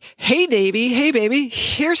it was like, hey baby,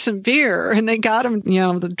 here's some beer, and they got him,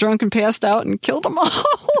 drunk and passed out and killed them all.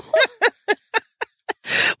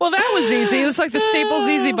 Well, that was easy. It's like the Staples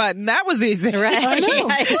easy button. That was easy. Right. I know.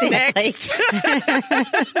 Yeah, exactly. Next.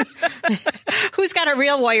 Who's got a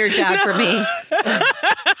real warrior job for me?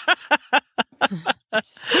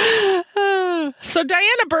 So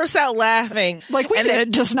Diana bursts out laughing. Like we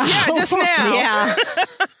did just now. Yeah, just now. Yeah.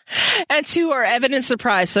 And to her evident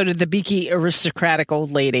surprise, so did the beaky, aristocratic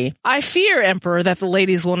old lady. "I fear, Emperor, that the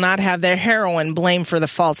ladies will not have their heroine blamed for the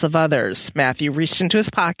faults of others." Matthew reached into his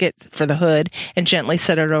pocket for the hood and gently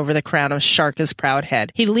set it over the crown of Sharka's proud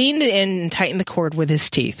head. He leaned in and tightened the cord with his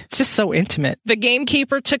teeth. It's just so intimate. The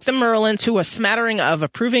gamekeeper took the merlin to a smattering of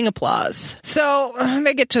approving applause. So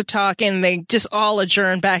they get to talking. They just all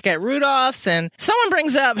adjourn back at Rudolph's, and someone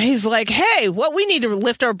brings up, he's like, "Hey, what we need to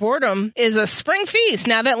lift our boredom is a spring feast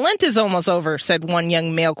now that Lent is almost over," said one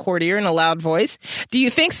young male courtier in a loud voice. "Do you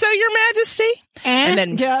think so, Your Majesty?" And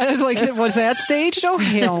then, yeah, I was like, was that staged? Oh,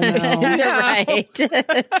 hell no. Right.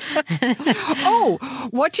 Oh,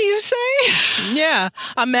 what do you say? Yeah.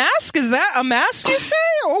 A mask? Is that a mask you say?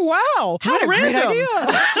 Oh, wow. How What a random. great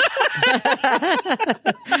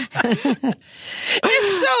idea. If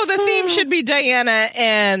so, the theme should be Diana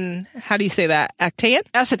and, how do you say that? Actaeon?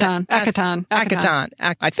 Akaton.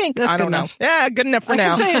 I think. That's I don't good know. enough. Yeah, good enough for I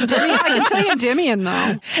now. can say Endymion,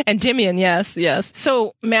 though. Endymion, yes.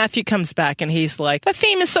 So Matthew comes back and he's like, "The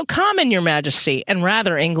theme is so common, Your Majesty, and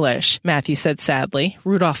rather English," Matthew said sadly.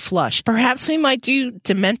 Rudolph flushed. "Perhaps we might do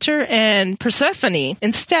Demeter and Persephone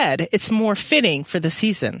instead. It's more fitting for the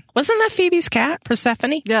season." Wasn't that Phoebe's cat,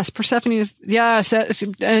 Persephone? Yes, Persephone is,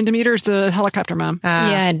 and Demeter's the helicopter mom.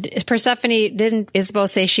 Yeah, and Persephone, didn't Isabeau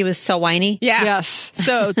say she was so whiny? Yeah. Yes.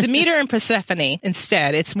 So Demeter and Persephone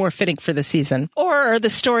instead. It's more fitting for the season. Or the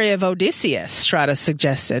story of Odysseus, Strata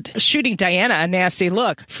suggested, shooting Diana a nasty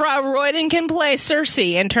look. "Frau Royden can play Circe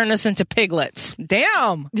and turn us into piglets."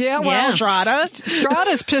 Damn. Yeah, well, Strata.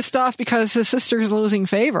 Strata's pissed off because his sister's losing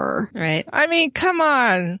favor. Right. I mean, come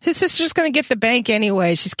on. His sister's going to get the bank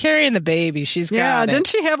anyway. She's carrying the baby. She's got Yeah, it. didn't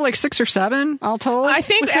she have like 6 or 7 all told? I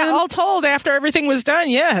think with him? all told, after everything was done,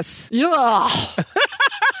 yes. Yuck.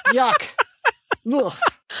 Yuck. Ugh.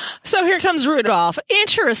 So here comes Rudolph.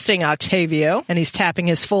 "Interesting, Octavio." And he's tapping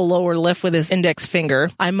his full lower lip with his index finger.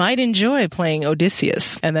 "I might enjoy playing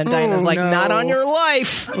Odysseus." And then Diana's like, no. "Not on your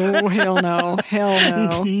life." Oh, hell no. Hell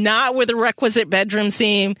no. Not with the requisite bedroom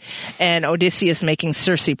theme. And Odysseus making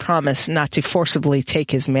Circe promise not to forcibly take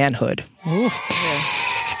his manhood. Oof.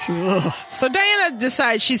 So Diana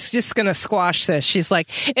decides she's just going to squash this. She's like,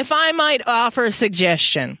 if I might offer a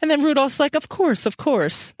suggestion. And then Rudolph's like, of course, of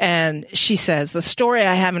course. And she says, the story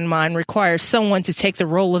I have in mind requires someone to take the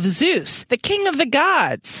role of Zeus, the king of the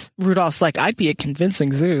gods. Rudolph's like, I'd be a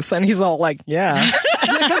convincing Zeus. And he's all like, yeah.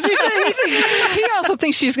 He also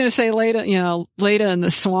thinks she's going to say Leda, Leda and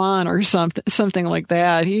the Swan or something like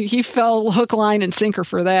that. He fell hook, line, and sinker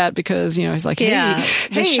for that because, he's like,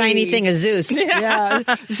 the shiny thing of Zeus. Yeah.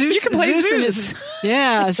 Zeus, you can play Zeus.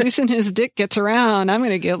 Zeus and his dick gets around. I'm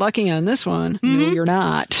going to get lucky on this one. Mm-hmm. No, you're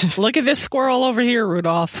not. Look at this squirrel over here,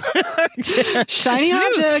 Rudolph. Shiny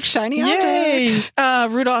object.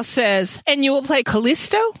 Rudolph says, and you will play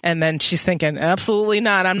Callisto? And then she's thinking, absolutely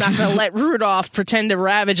not. I'm not going to let Rudolph pretend to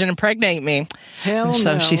ravage and impregnate me. Hell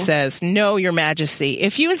so no. she says, no, your majesty.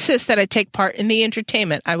 If you insist that I take part in the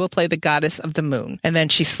entertainment, I will play the goddess of the moon. And then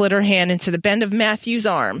she slid her hand into the bend of Matthew's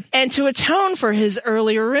arm. And to atone for his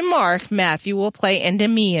earlier remark, Matthew will play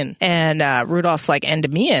Endymion. And Rudolph's like,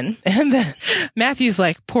 Endymion? And then Matthew's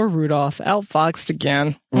like, poor Rudolph, outfoxed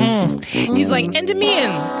again. He's like,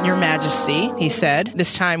 Endymion, your majesty, he said,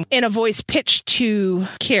 this time in a voice pitched to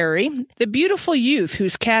Carrie, the beautiful youth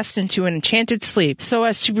who's cast into an enchanted sleep so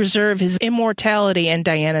as to preserve his immortality and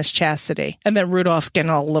Diana's chastity. And then Rudolph's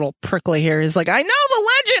getting a little prickly here. He's like, I know the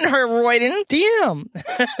legend, Herr Damn.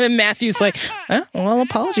 And Matthew's like, well,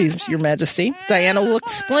 apologies, your majesty. Diana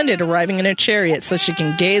looks splendid arriving in a chariot so she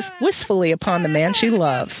can gaze wistfully upon the man she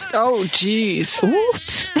loves. Oh, jeez.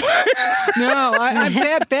 Oops. No,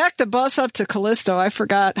 I backed the bus up to Callisto. I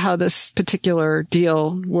forgot how this particular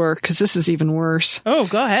deal worked because this is even worse. Oh,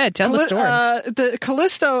 go ahead. Tell the story. The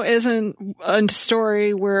Callisto isn't a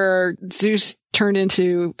story where Zeus turned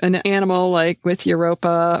into an animal like with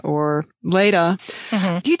Europa or Leda.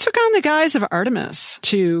 Mm-hmm. He took on the guise of Artemis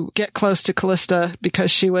to get close to Callista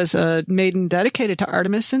because she was a maiden dedicated to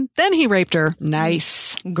Artemis, and then he raped her.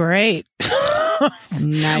 Nice. Great.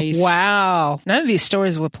 Nice. Wow. None of these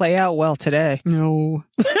stories would play out well today. No.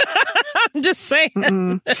 I'm just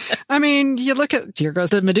saying. I mean, you look at, here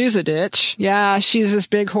goes the Medusa ditch. Yeah, she's this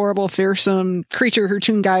big, horrible, fearsome creature who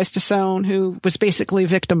tuned guys to stone who was basically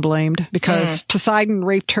victim blamed because Poseidon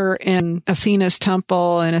raped her in Athena's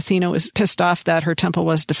temple, and Athena was pissed off that her temple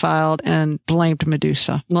was defiled and blamed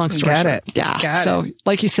Medusa. Long story short. Got it. Yeah. So,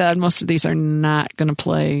 like you said, most of these are not going to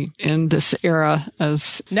play in this era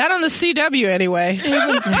as... Not on the CW, anyway.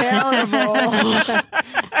 Even palatable.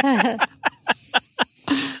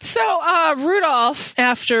 So, Rudolph,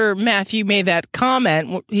 after Matthew made that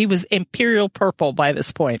comment, he was imperial purple by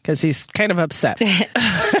this point because he's kind of upset.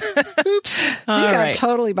 Oops. He got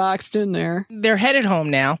totally boxed in there. They're headed home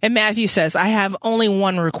now, and Matthew says, I have only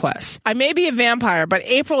one request. I may be a vampire, but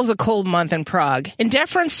April is a cold month in Prague. In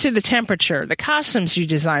deference to the temperature, the costumes you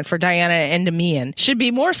designed for Diana and Endymion should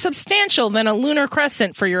be more substantial than a lunar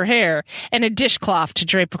crescent for your hair and a dishcloth to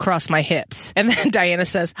drape across my hips. And then Diana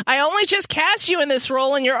says, I only just cast you in this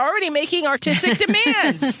role, and you're already making artistic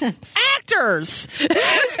demands. Actors!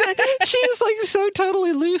 She is like so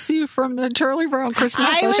totally Lucy from the Charlie Brown Christmas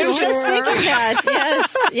I was just thinking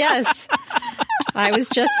that. Yes. I was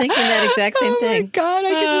just thinking that exact same thing. Oh my God, I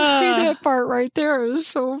could just see that part right there. It was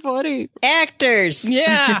so funny. Actors.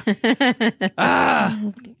 Yeah.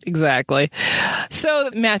 Exactly. So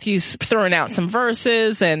Matthew's throwing out some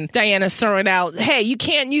verses, and Diana's throwing out, hey, you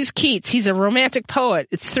can't use Keats. He's a romantic poet.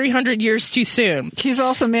 It's 300 years too soon. He's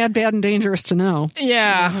also mad, bad, and dangerous to know.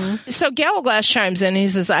 Yeah. Mm-hmm. So Galglass chimes in. He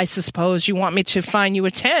says, I suppose you want me to find you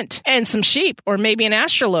a tent and some sheep, or maybe an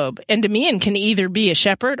astrolabe. Endymion can either be a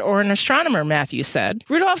shepherd or an astronomer, Matthew said.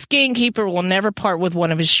 Rudolph's gamekeeper will never part with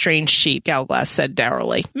one of his strange sheep, Galglass said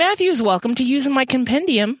dourly. Matthew is welcome to using my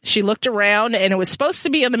compendium. She looked around, and it was supposed to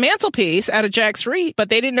be on the mantelpiece out of Jack's wreath, but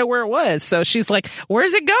they didn't know where it was. So she's like,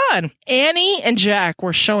 where's it gone? Annie and Jack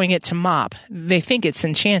were showing it to Mop. They think it's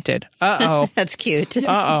enchanted. Uh-oh. That's cute.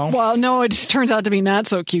 Uh-oh. Well, no, it just turns out to be not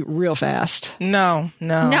so cute real fast. No,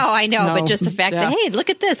 I know, but just the fact that, hey, look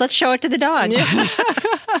at this. Let's show it to the dog. Yeah.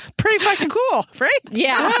 Pretty fucking cool, right?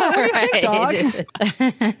 Yeah. Right. Dog.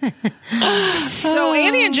 So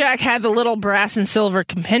Annie and Jack had the little brass and silver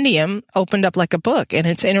compendium opened up like a book, and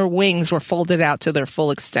its inner wings were folded out to their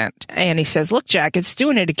full extent. Annie says, look, Jack, it's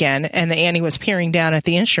doing it again. And Annie was peering down at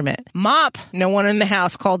the instrument. Mop, no one in the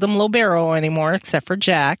house called him Lobero anymore, except for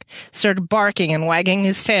Jack, started barking and wagging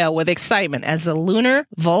his tail with excitement as the lunar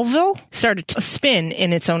volville started to spin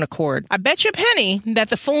in its own accord. I bet you a penny that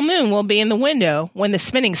the full moon will be in the window when the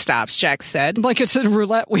spinning stops, Jack said. Like it's a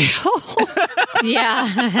roulette wheel.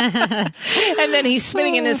 Yeah. And then he's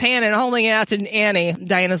spinning in his hand and holding it out to Annie.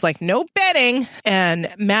 Diana's like, no betting.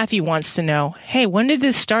 And Matthew wants to know, hey, when did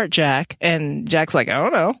this start, Jack? And Jack's like, I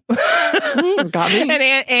don't know. Got me. And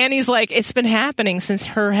Annie's like, it's been happening since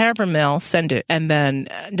her Habermill sent it. And then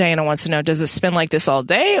Diana wants to know, does it spin like this all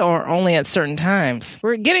day or only at certain times?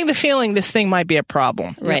 We're getting the feeling this thing might be a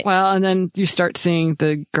problem. Right. Well, and then you start seeing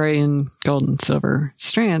the gray and gold and silver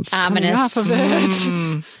strands coming Ominous. off of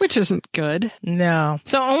it, which isn't good. No.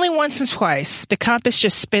 So only once and twice. The compass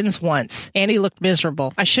just spins once. Annie looked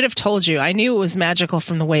miserable. I should have told you. I knew it was magical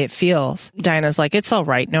from the way it feels. Diana's like, it's all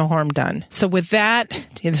right. No harm done. So with that,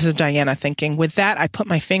 this is Diana thinking, with that, I put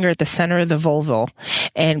my finger at the center of the volvo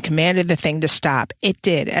and commanded the thing to stop. It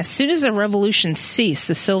did. As soon as the revolution ceased,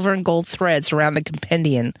 the silver and gold threads around the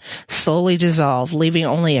compendium slowly dissolved, leaving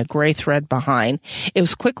only a gray thread behind. It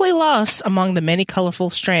was quickly lost among the many colorful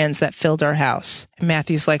strands that filled our house. And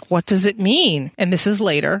Matthew's like, what does it mean? And this is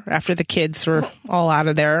later, after the kids were all out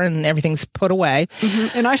of there and everything's put away.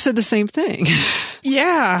 Mm-hmm. And I said the same thing.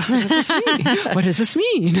 Yeah. What does this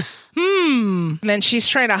mean? And then she's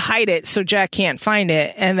trying to hide it so Jack can't find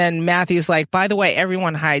it. And then Matthew's like, by the way,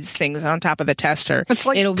 everyone hides things on top of the tester. It's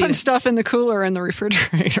like It'll putting be stuff in the cooler in the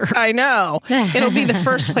refrigerator. I know. It'll be the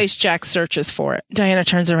first place Jack searches for it. Diana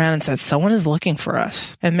turns around and says, someone is looking for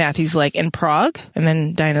us. And Matthew's like, in Prague? And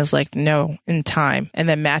then Diana's like, no, in time. And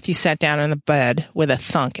then Matthew sat down in the bed with a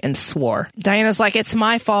thunk and swore. Diana's like, it's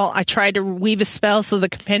my fault. I tried to weave a spell so the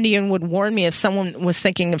compendium would warn me if someone was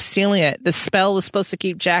thinking of stealing it. The spell was supposed to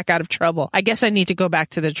keep Jack out of trouble. I guess I need to go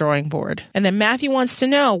back to the drawing board. And then Matthew wants to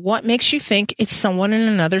know, what makes you think it's someone in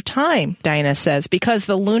another time? Diana says, because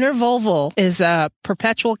the lunar volvo is a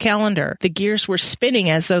perpetual calendar. The gears were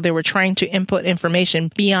spinning as though they were trying to input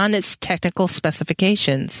information beyond its technical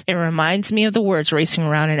specifications. It reminds me of the words racing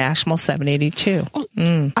around in Ashmole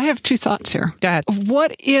 782. I have two thoughts here. Go ahead.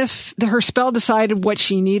 What if her spell decided what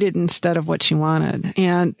she needed instead of what she wanted?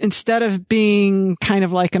 And instead of being kind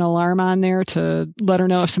of like an alarm on there to let her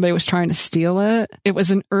know if somebody was trying to steal it, it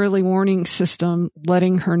was an early warning system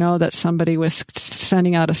letting her know that somebody was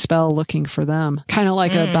sending out a spell looking for them. Kind of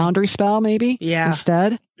like a boundary spell, maybe? Yeah.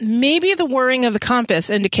 Instead? Maybe the whirring of the compass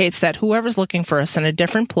indicates that whoever's looking for us in a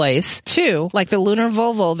different place. Two, like the lunar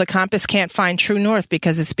volvo, the compass can't find true north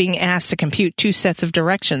because it's being asked to compute two sets of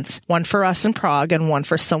directions, one for us in Prague and one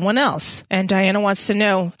for someone else. And Diana wants to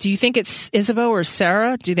know, do you think it's Isabeau or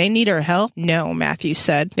Sarah? Do they need our help? No, Matthew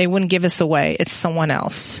said. They wouldn't give us away. It's someone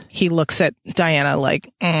else. He looks at Diana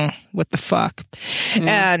like, what the fuck?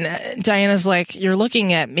 And Diana's like, you're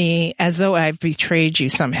looking at me as though I've betrayed you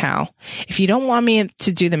somehow. If you don't want me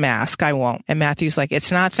to do the mask, I won't. And Matthew's like, it's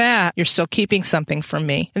not that. You're still keeping something from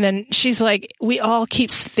me. And then she's like, we all keep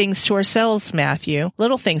things to ourselves, Matthew.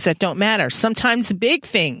 Little things that don't matter. Sometimes big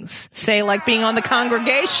things. Say like being on the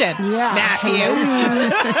congregation. Yeah. Matthew.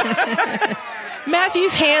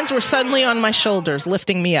 Matthew's hands were suddenly on my shoulders,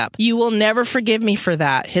 lifting me up. You will never forgive me for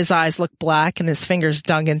that. His eyes looked black and his fingers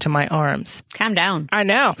dug into my arms. Calm down. I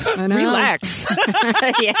know. Relax.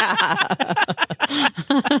 Yeah.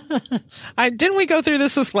 Didn't we go through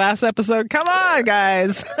this last episode? Come on,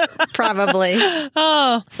 guys. Probably.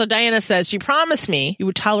 So Diana says, you promised me you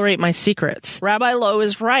would tolerate my secrets. Rabbi Lowe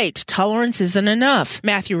is right. Tolerance isn't enough.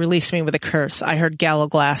 Matthew released me with a curse. I heard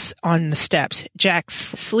Gallowglass on the steps. Jack's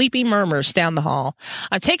sleepy murmurs down the hall.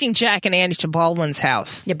 I'm taking Jack and Andy to Baldwin's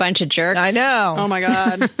house. You bunch of jerks. I know. Oh my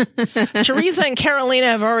God. Teresa and Carolina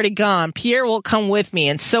have already gone. Pierre will come with me,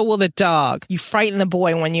 and so will the dog. You frighten the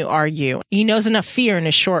boy when you argue. He knows enough fear in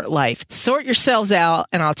his short life. Sort yourselves out,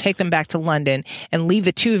 and I'll take them back to London and leave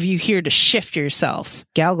the two of you here to shift yourselves.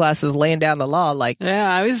 Gallowglass is laying down the law like,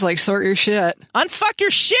 Yeah, I was like, sort your shit. unfuck your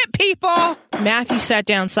shit, people! Matthew sat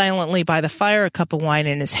down silently by the fire, a cup of wine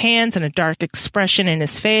in his hands and a dark expression in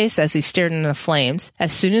his face as he stared into the flames.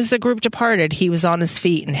 As soon as the group departed, he was on his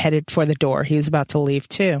feet and headed for the door. He was about to leave,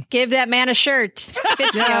 too. Give that man a shirt.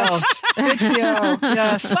 Yes.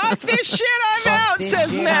 Yes. Fuck this shit, I'm out,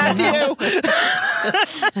 says Matthew.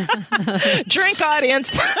 Drink,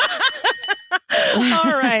 audience.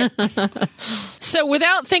 All right. So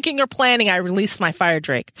without thinking or planning, I released my fire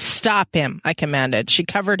drake. Stop him, I commanded. She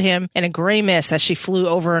covered him in a gray mist as she flew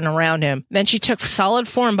over and around him. Then she took solid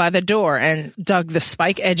form by the door and dug the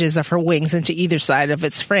spike edges of her wings into either side of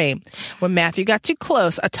its frame. When Matthew got too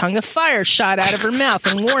close, a tongue of fire shot out of her mouth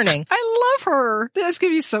in warning. I love her. This could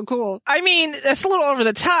be so cool. I mean, that's a little over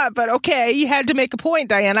the top, but okay, you had to make a point,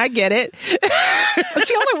 Diane. I get it. That's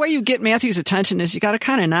the only way you get Matthew's attention is you got to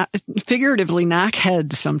kind of figuratively knock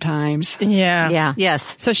heads sometimes. Yeah. Yeah.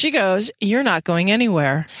 Yes. So she goes, you're not going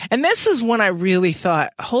anywhere. And this is when I really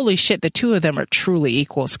thought, holy shit, the two of them are truly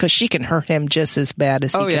equals because she can hurt him just as bad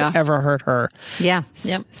as he could ever hurt her. Yeah.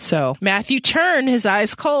 Yep. So Matthew turned, his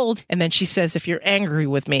eyes cold, and then she says, if you're angry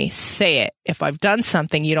with me, say it. If I've done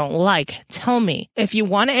something you don't like, tell me. If you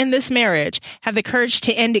want to end this marriage, have the courage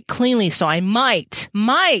to end it cleanly so I might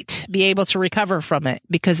be able to recover from it.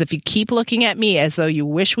 Because if you keep looking at me as though you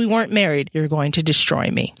wish we weren't married, you're going to destroy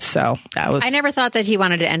me. So that was... I never thought that he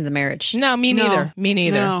wanted to end the marriage. No, me neither. Me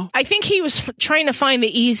neither. No. I think he was trying to find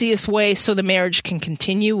the easiest way so the marriage can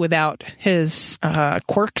continue without his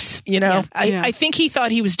quirks, you know? Yeah. I think he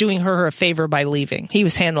thought he was doing her a favor by leaving. He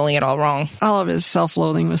was handling it all wrong. All of his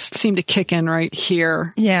self-loathing seemed to kick in right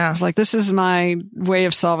here. Yeah. It's like, this is my way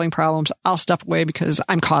of solving problems. I'll step away because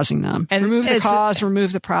I'm causing them. And remove the cause,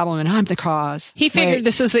 remove the problem, and I'm the cause. He figured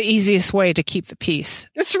this was the easiest way to keep the peace.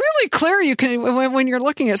 It's really clear you can when you're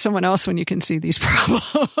looking at someone else when you can see these problems.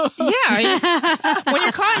 Yeah. When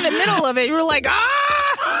you're caught in the middle of it, you're like,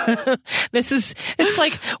 it's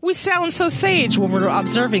like we sound so sage when we're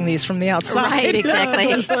observing these from the outside. Right,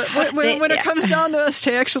 exactly. But when it comes down to us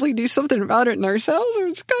to actually do something about it in ourselves,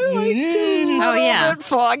 it's kind of like a bit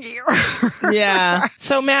foggier. Yeah.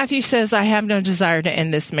 So Matthew says, I have no desire to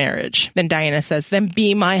end this marriage. Then Diana says, then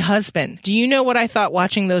be my husband. Do you know what I thought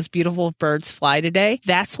watching those beautiful birds fly today?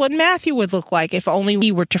 That's what Matthew would look like if only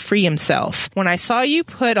he were to free himself. When I saw you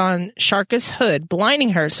put on Sharka's hood, blinding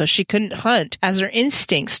her so she couldn't hunt, as her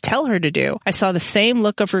instincts tell her to do, I saw the same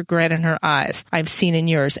look of regret in her eyes I've seen in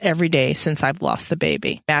yours every day since I've lost the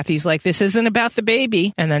baby. Matthew's like, this isn't about the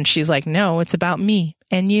baby. And then she's like, no, it's about me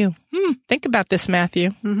and you. Think about this,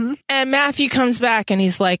 Matthew. Mm-hmm. And Matthew comes back and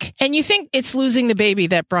he's like, and you think it's losing the baby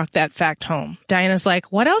that brought that fact home? Diana's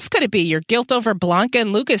like, what else could it be? Your guilt over Blanca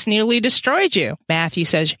and Lucas nearly destroyed you. Matthew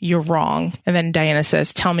says, you're wrong. And then Diana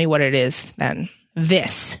says, tell me what it is then.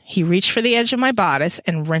 This. He reached for the edge of my bodice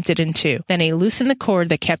and rent it in two. Then he loosened the cord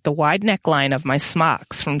that kept the wide neckline of my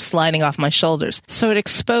smocks from sliding off my shoulders, so it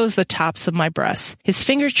exposed the tops of my breasts. His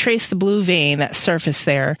finger traced the blue vein that surfaced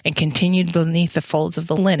there and continued beneath the folds of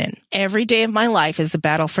the linen. Every day of my life is a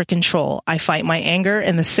battle for control. I fight my anger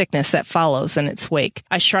and the sickness that follows in its wake.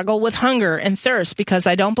 I struggle with hunger and thirst because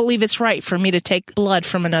I don't believe it's right for me to take blood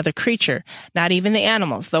from another creature, not even the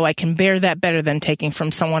animals, though I can bear that better than taking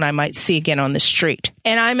from someone I might see again on the street.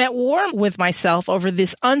 And I'm at war with myself over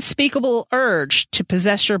this unspeakable urge to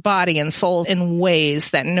possess your body and soul in ways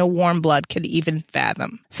that no warm blood could even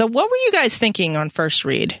fathom. So what were you guys thinking on first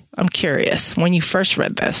read? I'm curious when you first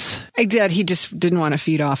read this. I did. He just didn't want to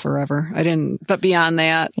feed off forever. I didn't. But beyond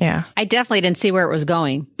that. Yeah. I definitely didn't see where it was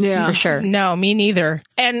going. Yeah. For sure. No, me neither.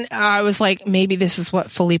 And I was like, maybe this is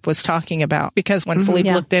what Philippe was talking about. Because when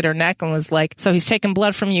Philippe looked at her neck and was like, so he's taking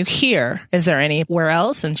blood from you here. Is there anywhere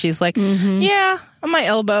else? And she's like, yeah, on my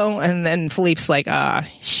elbow. And then Philippe's like,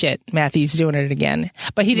 shit, Matthew's doing it again.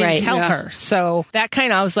 But he didn't tell her. So that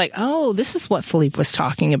kind of, I was like, oh, this is what Philippe was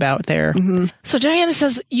talking about there. So Diana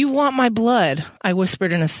says, you want my blood? I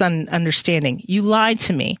whispered in a sudden understanding. You lied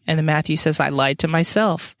to me. And then Matthew says, I lied to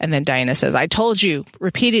myself. And then Diana says, I told you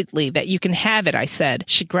repeatedly that you can have it, I said.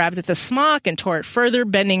 She grabbed at the smock and tore it further,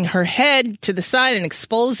 bending her head to the side and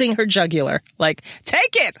exposing her jugular. Like,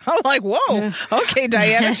 take it. I'm like, whoa. Okay,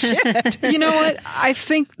 Diana, shit. You know what? I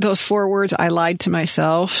think those 4 words, I lied to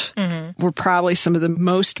myself, were probably some of the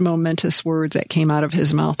most momentous words that came out of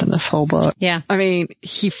his mouth in this whole book. Yeah. I mean,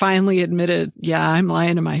 he finally admitted, yeah, I'm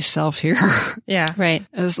lying to myself here. Yeah. Right.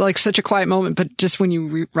 It was like such a quiet moment, but just when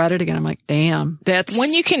you read it again, I'm like, damn, that's...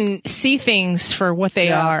 When you can see things for what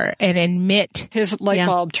they are and admit... His light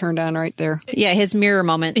bulb turned on right there. Yeah, his mirror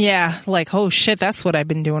moment. Yeah, like, oh shit, that's what I've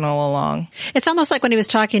been doing all along. It's almost like when he was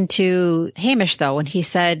talking to Hamish, though, when he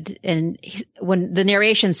said, when the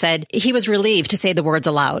narration said he was relieved to say the words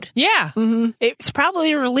aloud. Yeah. It's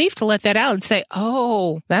probably a relief to let that out and say,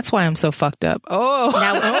 oh, that's why I'm so fucked up. Oh.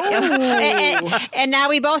 Now, and now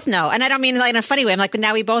we both know. And I don't mean like in a funny way. I'm like,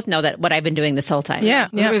 now we both know that what I've been doing this whole time. Yeah.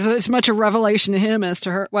 It was as much a revelation to him as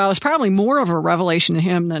to her. Well, it was probably more of a revelation to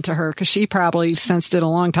him than to her because she probably sensed it a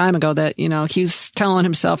long time ago that, you know, he's telling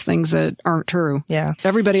himself things that aren't true. Yeah.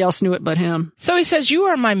 Everybody else knew it but him. So he says, you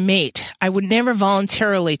are my mate. I would never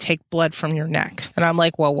voluntarily take blood from your neck. And I'm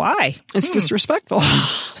like, well, why? It's disrespectful.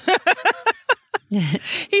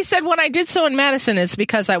 He said, when I did so in Madison, it's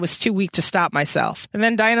because I was too weak to stop myself. And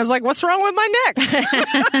then Diana's like, what's wrong with my neck?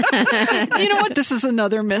 You know what? This is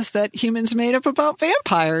another myth that humans made up about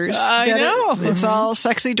vampires. I know. It's all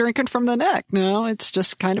sexy drinking from the neck. No, it's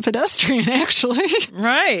just kind of pedestrian, actually.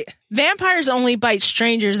 Right. Vampires only bite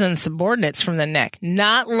strangers and subordinates from the neck,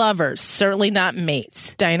 not lovers, certainly not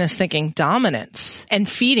mates. Diana's thinking dominance and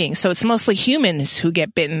feeding, so it's mostly humans who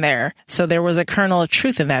get bitten there. So there was a kernel of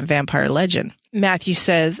truth in that vampire legend. Matthew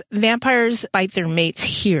says vampires bite their mates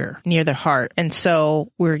here near their heart. And so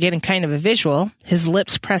we're getting kind of a visual. His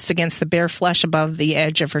lips pressed against the bare flesh above the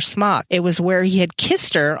edge of her smock. It was where he had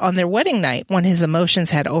kissed her on their wedding night when his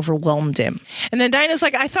emotions had overwhelmed him. And then Dinah's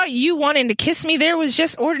like, I thought you wanting to kiss me there was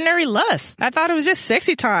just ordinary lust. I thought it was just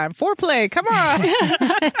sexy time. Foreplay. Come on.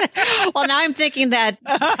 Well, now I'm thinking that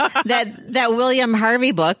William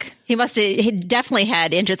Harvey book, he definitely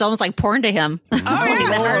had interest. It's almost like porn to him. Oh,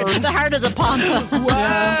 yeah. The heart is a pump. Whoa.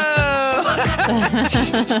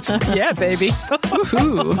 Yeah, baby.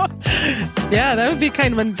 Woohoo. Yeah, that would be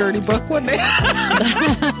kind of a dirty book, wouldn't it?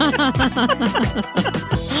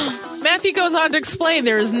 Matthew goes on to explain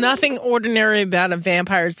there is nothing ordinary about a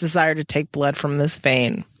vampire's desire to take blood from this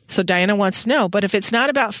vein. So Diana wants to know, but if it's not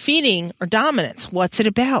about feeding or dominance, what's it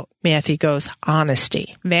about? Matthew goes,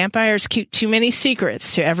 honesty. Vampires keep too many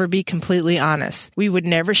secrets to ever be completely honest. We would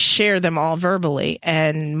never share them all verbally,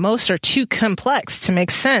 and most are too complex to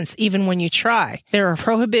make sense even when you try. There are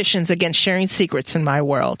prohibitions against sharing secrets in my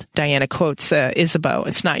world. Diana quotes Isabeau,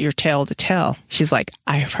 it's not your tale to tell. She's like,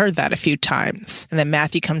 I have heard that a few times. And then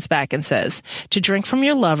Matthew comes back and says, to drink from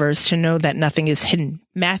your lovers, to know that nothing is hidden.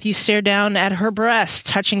 Matthew stared down at her breast,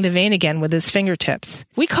 touching the vein again with his fingertips.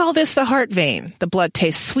 We call this the heart vein. The blood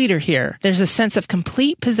tastes sweeter here. There's a sense of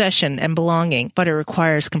complete possession and belonging, but it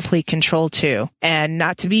requires complete control too, and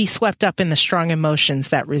not to be swept up in the strong emotions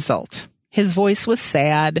that result. His voice was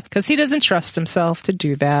sad because he doesn't trust himself to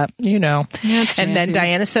do that, you know. That's and then Matthew.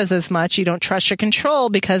 Diana says as much, you don't trust your control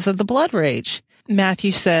because of the blood rage.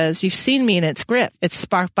 Matthew says, you've seen me in its grip. It's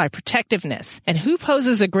sparked by protectiveness. And who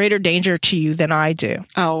poses a greater danger to you than I do?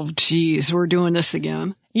 Oh, geez, we're doing this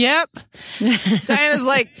again. Yep. Diana's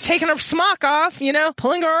like taking her smock off, you know,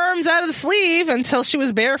 pulling her arms out of the sleeve until she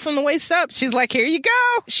was bare from the waist up. She's like, here you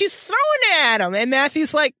go. She's throwing at him. And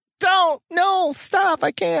Matthew's like, don't, no, stop.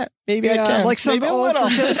 I can't. Maybe I can. Like some Maybe a old little.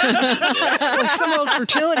 like some old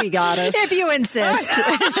fertility goddess. If you insist.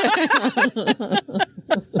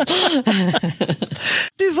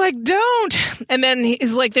 She's like, don't. And then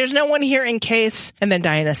he's like, there's no one here in case. And then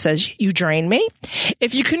Diana says, you drain me.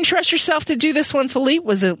 If you couldn't trust yourself to do this when Philippe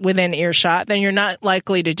was within earshot, then you're not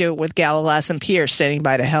likely to do it with Gallilas and Pierre standing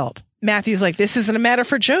by to help. Matthew's like, this isn't a matter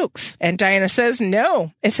for jokes. And Diana says,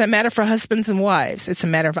 no, it's a matter for husbands and wives. It's a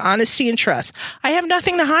matter of honesty and trust. I have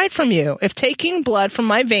nothing to hide from you. If taking blood from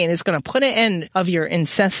my vein is going to put an end of your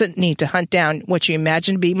incessant need to hunt down what you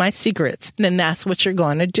imagine to be my secrets, then that's what you're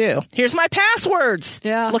going to do. Here's my passwords.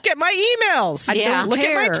 Yeah. Look at my emails. I don't Look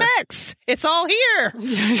at my care. texts. It's all here.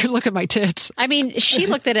 You look at my tits. I mean, she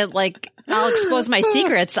looked at it like, I'll expose my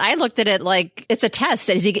secrets. I looked at it like it's a test.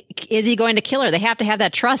 Is he going to kill her? They have to have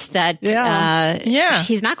that trust that Yeah.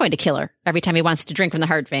 he's not going to kill her every time he wants to drink from the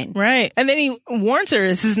heart vein. Right. And then he warns her,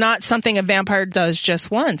 this is not something a vampire does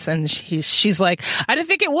just once. And she's like, I didn't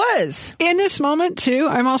think it was. In this moment, too,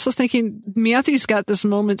 I'm also thinking Matthew's got this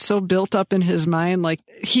moment so built up in his mind, like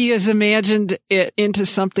he has imagined it into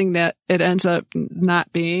something that it ends up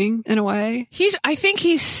not being, in a way. I think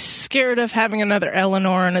he's scared of having another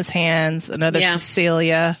Eleanor in his hands, another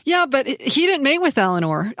Cecilia. Yeah, but he didn't mate with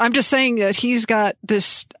Eleanor. I'm just saying that he's got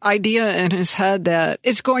this idea in his head that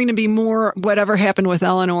it's going to be more whatever happened with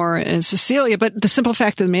Eleanor and Cecilia. But the simple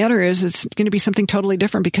fact of the matter is it's going to be something totally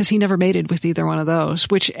different because he never mated with either one of those,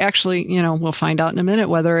 which actually, you know, we'll find out in a minute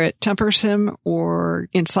whether it tempers him or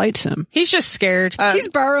incites him. He's just scared. He's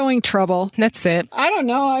borrowing trouble. That's it. I don't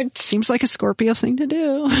know. It seems like a Scorpio thing to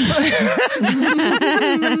do.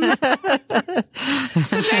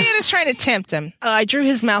 So Diana's trying to tempt him. I drew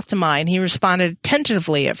his mouth to mine. He responded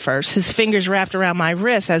tentatively at first, his fingers wrapped around my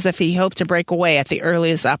wrist as if he hoped to break away at the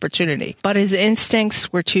earliest opportunity. But his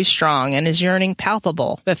instincts were too strong and his yearning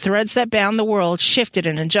palpable. The threads that bound the world shifted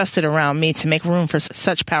and adjusted around me to make room for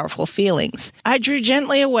such powerful feelings. I drew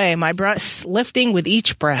gently away, my breasts lifting with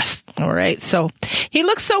each breath. All right, so he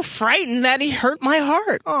looked so frightened that he hurt my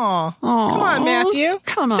heart. Aw. Come on, Matthew.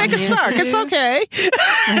 Come on, Take a Matthew. suck. It's okay.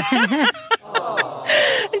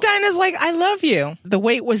 And Dinah's like, I love you. The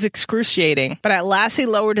weight was excruciating, but at last he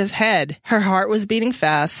lowered his head. Her heart was beating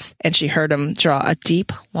fast, and she heard him draw a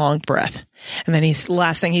deep, long breath. And then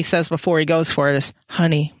last thing he says before he goes for it is,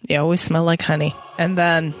 honey, you always smell like honey. And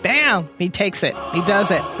then, bam, he takes it. He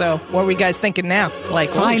does it. So what are you guys thinking now?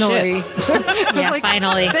 Like, Finally. Yeah,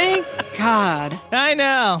 finally. Thank God. I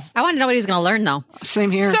know. I want to know what he's going to learn, though.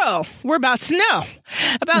 Same here. So, we're about to know.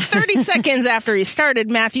 About 30 seconds after he started,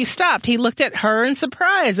 Matthew stopped. He looked at her in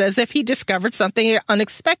surprise, as if he discovered something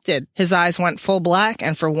unexpected. His eyes went full black,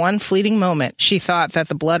 and for one fleeting moment, she thought that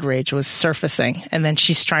the blood rage was surfacing. And then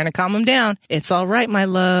she's trying to calm him down. It's all right, my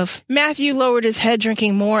love. Matthew lowered his head,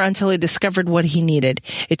 drinking more until he discovered what he needed.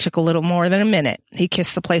 It took a little more than a minute. He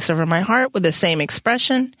kissed the place over my heart with the same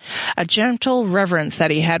expression, a gentle reverence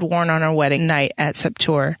that he had worn on our wedding night at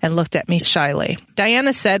Septur, and looked at me shyly.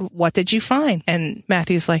 Diana said, what did you find? And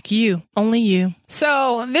Matthew's like, you, only you.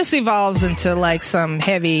 So this evolves into like some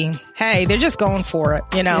heavy, hey, they're just going for it,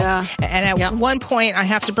 you know? Yeah. And at one point, I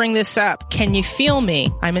have to bring this up. Can you feel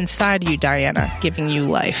me? I'm inside you, Diana, giving you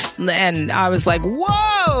life. And I was like,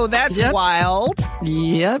 whoa, that's wild.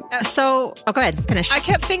 Yep. So, go ahead, finish. I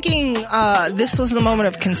kept thinking this was the moment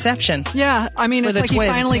of conception. Yeah. I mean, it's the like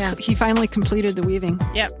twins. he finally completed the weaving.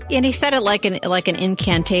 Yep. And he said it like an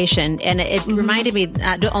incantation, and it reminded me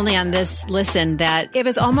only on this listen that it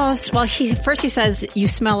was almost, well, he says, you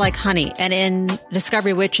smell like honey. And in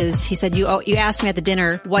Discovery Witches, he said, you asked me at the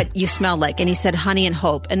dinner what you smelled like. And he said, honey and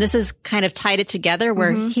hope. And this is kind of tied it together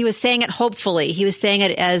where he was saying it hopefully. He was saying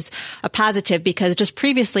it as a positive because just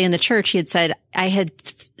previously in the church, he had said, I had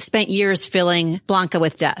spent years filling Blanca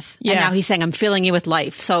with death. Yeah. And now he's saying, I'm filling you with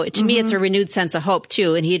life. So to me, it's a renewed sense of hope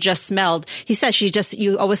too. And he says,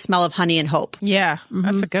 you always smell of honey and hope. Yeah,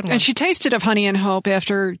 that's a good one. And she tasted of honey and hope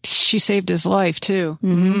after she saved his life too.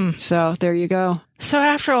 Mm-hmm. So there you go. So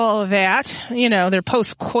after all of that, they're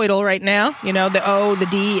post-coital right now. The O, the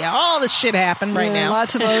D, all this shit happened right now.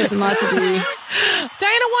 Lots of O's and lots of D.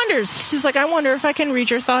 Diana wonders. She's like, I wonder if I can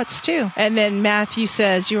read your thoughts too. And then Matthew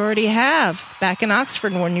says, you already have. Back in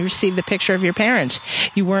Oxford when you received the picture of your parents.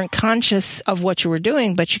 You weren't conscious of what you were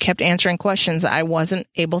doing, but you kept answering questions I wasn't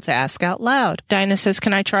able to ask out loud. Diana says,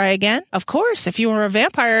 can I try again? Of course. If you were a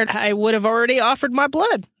vampire, I would have already offered my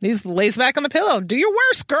blood. He lays back on the pillow. Do your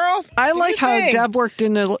worst, girl. I like how Deb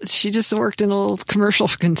she just worked in a little commercial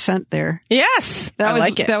for consent there. Yes. I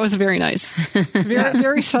like it. That was very nice. Very,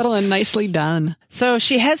 very subtle and nicely done. So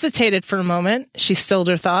she hesitated for a moment. She stilled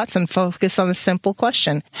her thoughts and focused on the simple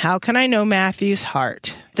question. How can I know Matthew's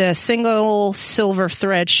heart? The single silver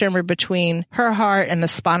thread shimmered between her heart and the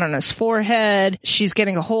spot on his forehead. She's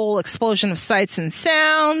getting a whole explosion of sights and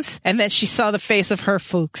sounds. And then she saw the face of her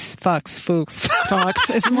Fuchs.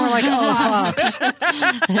 It's more like, Fox.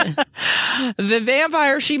 The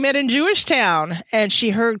vampire she met in Jewish Town. And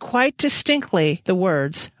she heard quite distinctly the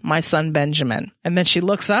words, my son Benjamin. And then she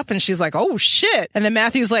looks up and she's like, oh shit. And then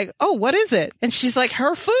Matthew's like, oh, what is it? And she's like,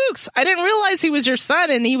 her Fuchs. I didn't realize he was your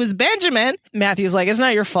son and he was Benjamin. Matthew's like, it's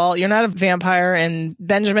not your fault. You're not a vampire. And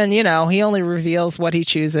Benjamin, he only reveals what he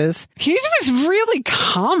chooses. He was really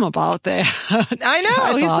calm about that. I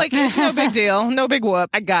know. He's like, it's no big deal. No big whoop.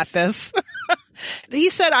 I got this. He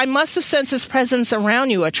said, I must have sensed his presence around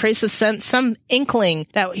you, a trace of sense, some inkling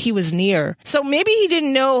that he was near. So maybe he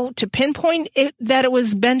didn't know to pinpoint that it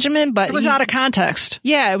was Benjamin, but it was out of context.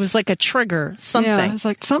 Yeah, it was like a trigger, something. Yeah, it's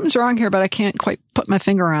like, something's wrong here, but I can't quite put my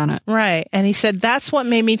finger on it. Right. And he said, that's what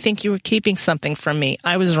made me think you were keeping something from me.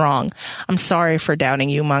 I was wrong. I'm sorry for doubting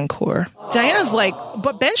you, Moncour. Diana's like,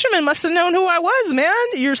 but Benjamin must have known who I was, man.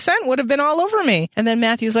 Your scent would have been all over me. And then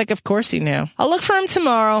Matthew's like, of course he knew. I'll look for him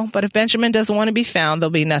tomorrow, but if Benjamin doesn't want to be found,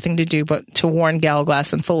 there'll be nothing to do but to warn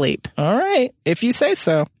Galglass and Philippe. All right, if you say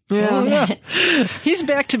so. Yeah. He's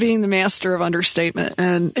back to being the master of understatement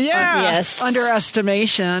and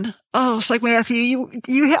underestimation. Oh, it's like, Matthew,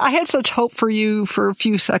 I had such hope for you for a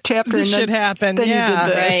few chapters. This should happen. Then you did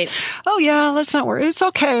this. Right. Oh, yeah, let's not worry. It's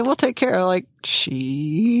okay. We'll take care of it. Like,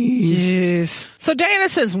 jeez. So Diana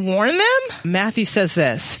says, warn them? Matthew says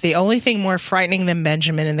this. The only thing more frightening than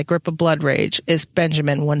Benjamin in the grip of blood rage is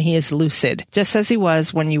Benjamin when he is lucid, just as he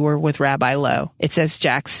was when you were with Rabbi Lowe. It's as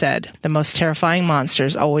Jack said, the most terrifying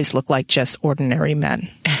monsters always look like just ordinary men.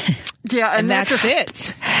 Yeah, and that's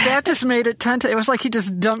it. That just made it it was like he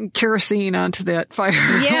just dumped kerosene onto that fire.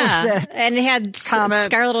 Yeah, and it had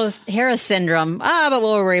Scarlett O'Hara syndrome. But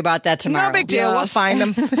we'll worry about that tomorrow. No big deal. We'll find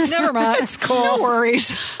him. Never mind. It's cool. No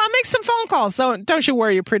worries. I'll make some phone calls. Don't you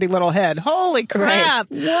worry your pretty little head. Holy crap.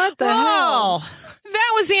 Right. What the hell?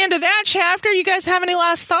 that was the end of that chapter. You guys have any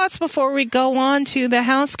last thoughts before we go on to the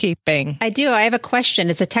housekeeping? I do. I have a question.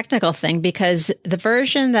 It's a technical thing because the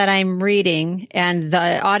version that I'm reading and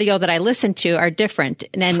the audio that I listen to are different.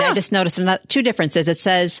 And I just noticed two differences. It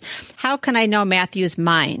says, how can I know Matthew's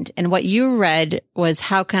mind? And what you read was,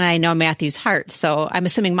 how can I know Matthew's heart? So I'm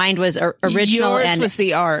assuming mind was original. Yours was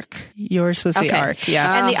the ark. Yours was the ark.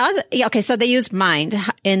 Yeah. And the other, okay. So they used mind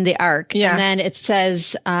in the ark. Yeah. And then it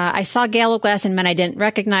says, I saw Gallowglass and men I didn't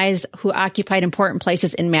recognize who occupied important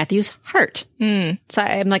places in Matthew's heart. So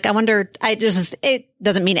I'm like, I wonder, it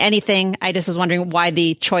doesn't mean anything. I just was wondering why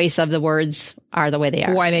the choice of the words are the way they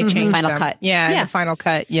are. Why they changed Final them. cut. Yeah, the final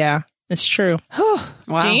cut. Yeah, it's true.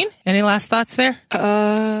 Wow. Jean, any last thoughts there?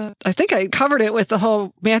 I think I covered it with the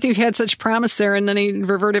whole Matthew had such promise there, and then he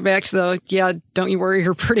reverted back to the, don't you worry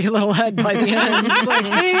your pretty little head by the end. It's like,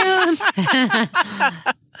 man.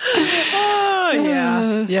 Oh,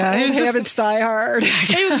 yeah. Yeah. He was habits die hard.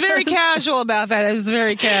 He was very casual about that. It was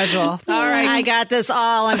very casual. All right. I got this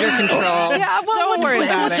all under control. Yeah, well, Don't worry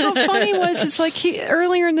about what's so funny was it's like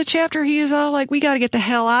earlier in the chapter he was all like, we got to get the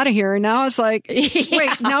hell out of here. And now it's like,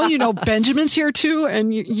 wait, now you know Benjamin's here too,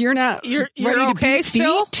 and you're not You're ready okay to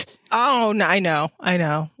still? beat? Oh, no, I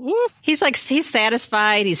know. Woo. He's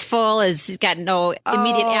satisfied. He's full. He's got no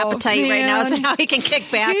immediate appetite right now. So now he can kick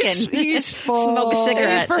back He's full. smoke a He's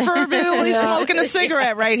cigarette. preferably smoking a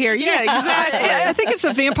cigarate right here. Yeah, exactly. I think it's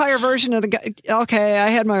a vampire version of the guy. Okay, I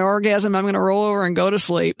had my orgasm. I'm going to roll over and go to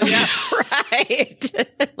sleep. Yeah. Right.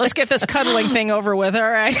 Let's get this cuddling thing over with. All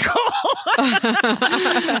right, cool.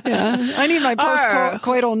 Yeah. I need my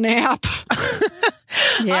post-coital nap.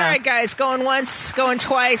 Yeah. All right, guys, going once, going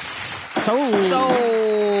twice. Sold. So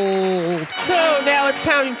now it's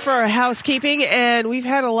time for housekeeping, and we've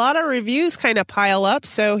had a lot of reviews kind of pile up,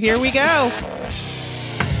 so here we go.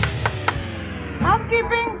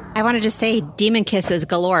 Housekeeping. I wanted to say demon kisses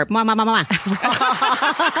galore. Mwah, mwah, mwah, mwah.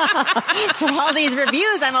 For all these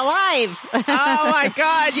reviews, I'm alive. Oh, my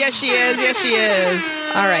God. Yes, she is. Yes, she is.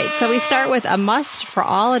 All right. So we start with a must for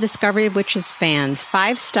all a Discovery of Witches fans.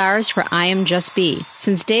 5 stars for I Am Just Bee.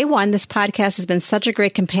 Since day one, this podcast has been such a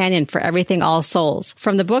great companion for everything All Souls.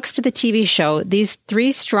 From the books to the TV show, these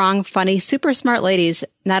 3 strong, funny, super smart ladies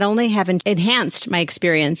not only have enhanced my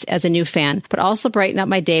experience as a new fan, but also brighten up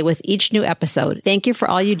my day with each new episode. Thank you for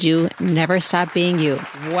all you do. Never stop being you.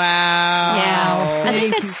 Wow. Yeah. I think Thank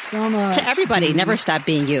you that's so much. to everybody. Never stop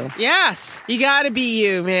being you. Yes. You got to be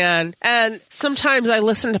you, man. And sometimes I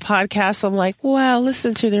listen to podcasts. I'm like, wow,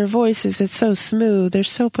 listen to their voices. It's so smooth. They're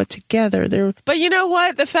so put together. But you know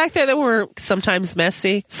what? The fact that we're sometimes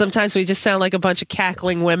messy, sometimes we just sound like a bunch of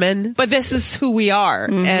cackling women, but this is who we are.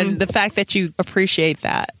 Mm-hmm. And the fact that you appreciate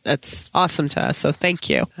that, that's awesome to us. So thank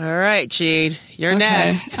you. All right, Jean, you're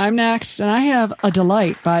next. I'm next, and I have A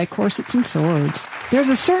Delight by Corsets and Swords. There's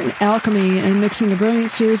a certain alchemy in mixing a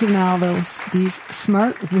brilliant series of novels, these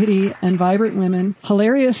smart, witty, and vibrant women,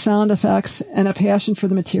 hilarious sound effects, and a passion for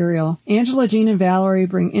the material. Angela, Jean, and Valerie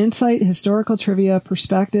bring insight, historical trivia,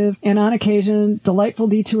 perspective, and on occasion, delightful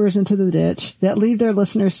detours into the ditch that leave their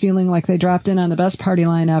listeners feeling like they dropped in on the best party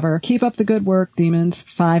line ever. Keep up the good work, Demons.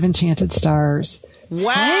 5 enchanted stars.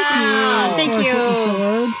 Wow. Thank Corsets you. and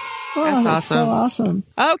Swords. Oh, That's that's so awesome.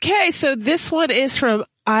 Okay, so this one is from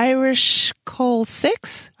Irish Cole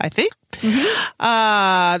 6, I think.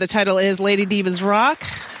 Mm-hmm. The title is Lady Demons Rock.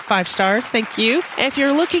 5 stars. Thank you. If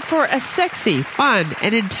you're looking for a sexy, fun,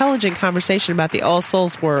 and intelligent conversation about the All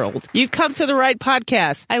Souls world, you've come to the right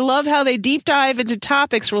podcast. I love how they deep dive into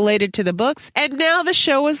topics related to the books and now the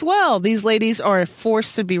show as well. These ladies are a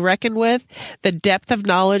force to be reckoned with. The depth of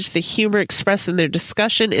knowledge, the humor expressed in their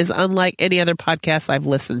discussion is unlike any other podcast I've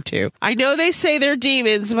listened to. I know they say they're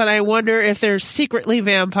demons, but I wonder if they're secretly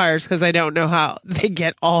vampires because I don't know how they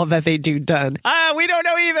get all that they do done. We don't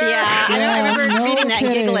know either. Yeah, I remember reading that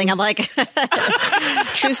and giggling. I'm like,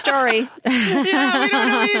 true story. Yeah, we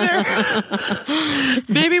don't know either.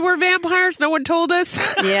 Maybe we're vampires. No one told us.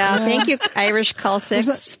 Yeah, thank you, Irish Call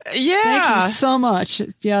 6. Yeah. Thank you so much.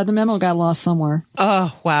 Yeah, the memo got lost somewhere.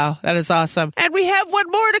 Oh, wow. That is awesome. And we have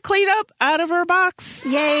one more to clean up out of her box.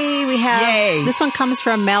 Yay, we have. Yay. This one comes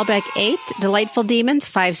from Malbec 8, Delightful Demons,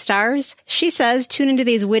 5 stars. She says, tune into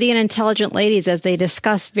these witty and intelligent ladies as they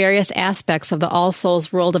discuss various aspects of the All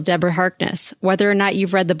Souls world of Deborah Harkness. Whether or not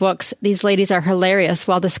you've read the books, these ladies are hilarious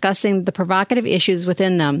while discussing the provocative issues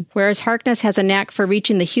within them. Whereas Harkness has a knack for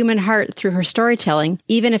reaching the human heart through her storytelling,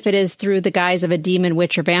 even if it is through the guise of a demon,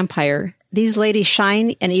 witch, or vampire. These ladies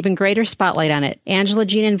shine an even greater spotlight on it. Angela,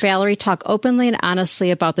 Jean, and Valerie talk openly and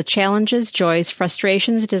honestly about the challenges, joys,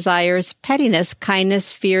 frustrations, desires, pettiness,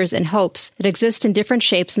 kindness, fears, and hopes that exist in different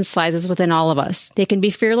shapes and sizes within all of us. They can be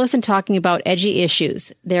fearless in talking about edgy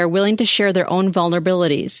issues. They are willing to share their own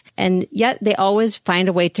vulnerabilities, and yet they always find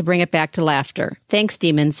a way to bring it back to laughter. Thanks,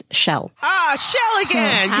 Demons. Shell. Ah, Shell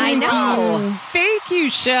again. I know. Thank you,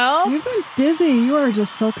 Shell. You've been busy. You are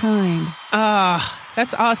just so kind.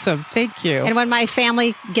 That's awesome. Thank you. And when my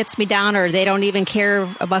family gets me down or they don't even care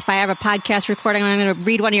about if I have a podcast recording, I'm going to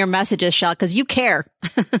read one of your messages, Shell, because you care.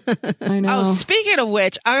 I know. Oh, speaking of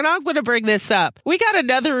which, I'm going to bring this up. We got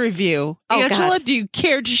another review. Oh, Angela, God. do you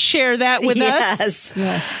care to share that with us?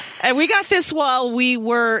 Yes. And we got this while we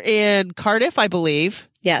were in Cardiff, I believe.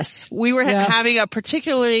 Yes. We were Yes. having a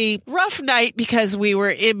particularly rough night because we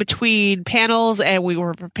were in between panels and we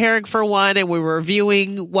were preparing for one and we were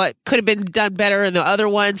reviewing what could have been done better in the other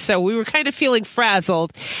one. So we were kind of feeling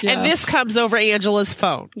frazzled. And Yes. this comes over Angela's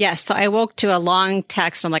phone. Yes. So I woke to a long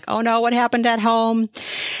text. I'm like, oh no, what happened at home?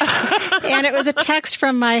 And it was a text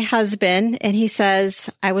from my husband. And he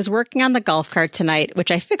says, I was working on the golf cart tonight,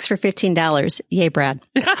 which I fixed for $15. Yay, Brad.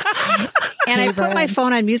 And I put my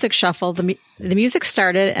phone on music shuffle. The music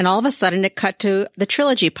started, and all of a sudden it cut to the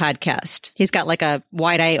Trilogy podcast. He's got like a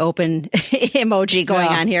wide eye open emoji going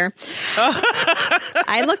on here.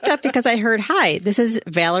 I looked up because I heard, hi, this is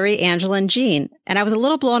Valerie, Angela, and Jean. And I was a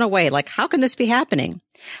little blown away. Like, how can this be happening?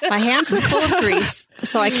 My hands were full of grease,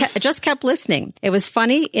 so I just kept listening. It was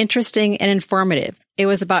funny, interesting, and informative. It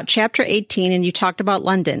was about chapter 18, and you talked about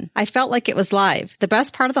London. I felt like it was live. The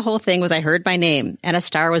best part of the whole thing was I heard my name, and a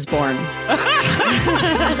star was born.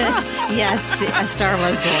 Yes, a star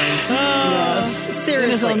was born. Yes.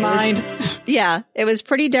 Seriously. It was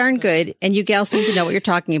pretty darn good, and you gals seem to know what you're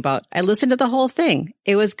talking about. I listened to the whole thing.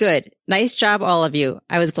 It was good. Nice job, all of you.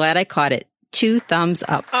 I was glad I caught it. 2 thumbs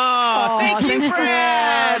up. Oh, thank you,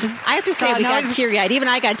 Brad. I have to say, we got teary-eyed. Even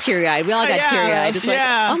I got teary-eyed. We all got teary-eyed. It's like,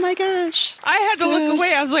 oh my gosh. I had to look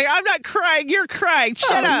away. I was like, I'm not crying. You're crying.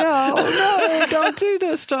 Shut up. No, don't do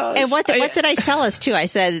this to us. And what did I tell us, too? I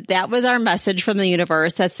said, that was our message from the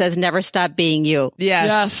universe that says, never stop being you.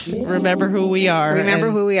 Yes. Remember who we are.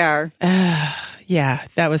 Remember who we are. Yeah,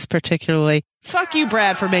 that was particularly... Fuck you,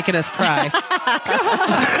 Brad, for making us cry.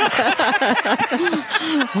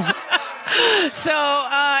 So,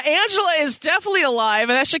 Angela is definitely alive,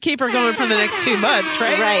 and that should keep her going for the next 2 months,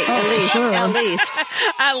 right? Right, at least.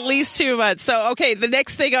 At least 2 months. So, okay, the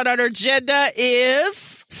next thing on our agenda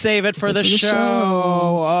is save it for the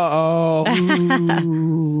show. Uh-oh.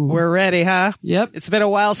 We're ready, huh? Yep. It's been a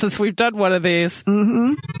while since we've done one of these.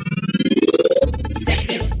 Mm-hmm. Save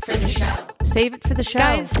it for the show. Save it for the show.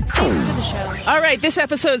 Guys, save it for the show. All right, this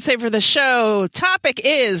episode, Save for the Show, topic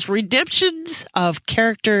is redemptions of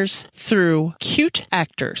characters through cute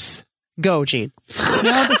actors. Go, Jean.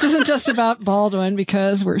 No, this isn't just about Baldwin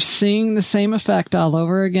because we're seeing the same effect all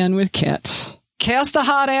over again with Kit. Cast a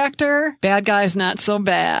hot actor, bad guy's not so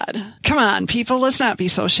bad. Come on, people, let's not be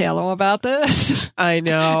so shallow about this. I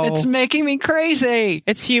know. It's making me crazy.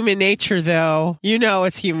 It's human nature, though. You know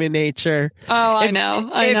it's human nature. Oh, I know.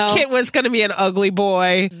 If Kit was going to be an ugly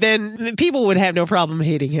boy, then people would have no problem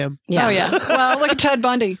hating him. Yeah. Oh, yeah. Well, look at Ted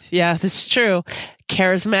Bundy. Yeah, that's true.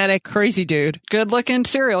 Charismatic, crazy dude. Good-looking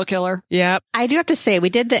serial killer. Yep. I do have to say, we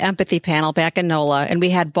did the empathy panel back in NOLA, and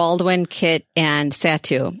we had Baldwin, Kit, and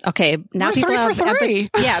Satu. Okay, now We're people 3 have for 3.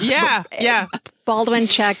 Yeah. Baldwin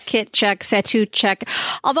check, Kit check, Satu check.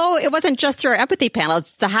 Although it wasn't just through our empathy panel,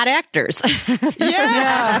 it's the hot actors.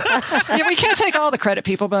 Yeah, we can't take all the credit,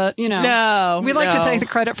 people, but, No, we like to take the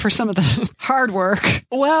credit for some of the hard work.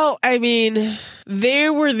 Well, I mean, they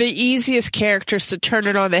were the easiest characters to turn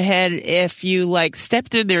it on the head. If you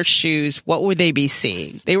stepped in their shoes, what would they be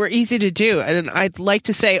seeing? They were easy to do. And I'd like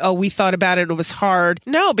to say, oh, we thought about it. It was hard.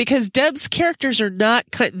 No, because Deb's characters are not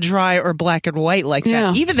cut and dry or black and white like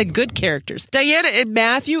that. Even the good characters. Diana and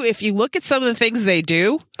Matthew, if you look at some of the things they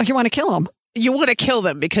do, You want to kill them. you want to kill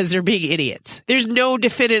them because they're being idiots. There's no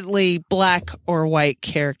definitely black or white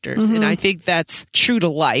characters. And I think that's true to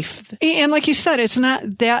life. And like you said, it's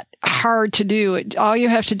not that hard to do. All you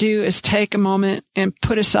have to do is take a moment and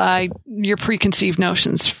put aside your preconceived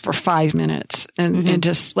notions for 5 minutes and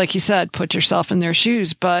just, like you said, put yourself in their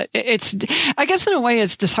shoes. But it's, I guess in a way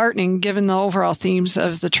it's disheartening given the overall themes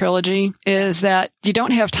of the trilogy is that you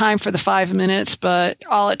don't have time for the 5 minutes, but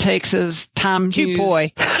all it takes is Tom Cute Hughes'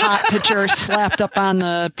 boy. hot picture slapped up on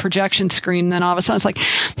the projection screen. Then all of a sudden it's like,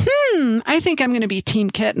 I think I'm going to be Team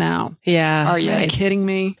Kit now. Yeah. Are you kidding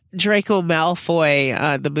me? Draco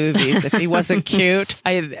Malfoy, the movies, if he wasn't cute,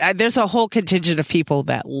 there's a whole contingent of people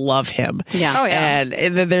that love him. Yeah. Oh, yeah.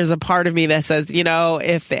 And then there's a part of me that says,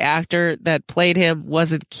 if the actor that played him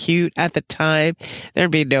wasn't cute at the time,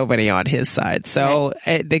 there'd be nobody on his side. So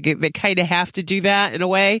they kind of have to do that in a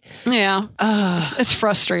way. Yeah. It's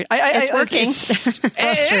frustrating. It's working. It's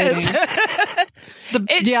frustrating.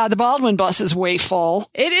 The Baldwin bus is way full.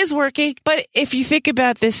 It is working, but if you think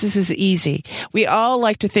about this is easy. We all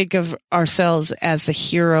like to think of ourselves as the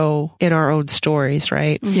hero in our own stories,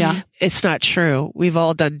 right? Yeah. It's not true. We've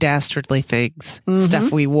all done dastardly things,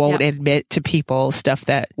 stuff we won't admit to people, stuff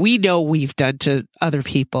that we know we've done to other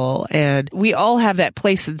people. And we all have that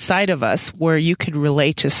place inside of us where you can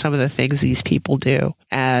relate to some of the things these people do.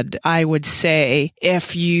 And I would say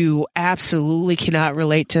if you absolutely cannot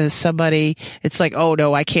relate to somebody, it's like, oh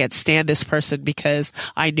no, I can't stand this person because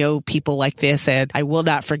I know people like this and I will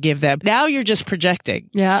not forgive them. Now you're just projecting.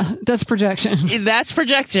 Yeah, that's projection. That's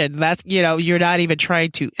projection. That's, you're not even trying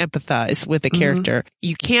to empathize with the character.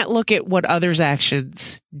 You can't look at what others'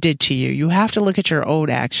 actions did to you. You have to look at your own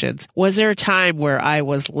actions. Was there a time where I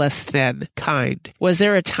was less than kind? Was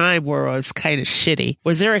there a time where I was kind of shitty?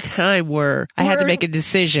 Was there a time where I had to make a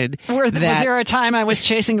decision? Was there a time I was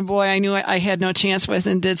chasing a boy I knew I had no chance with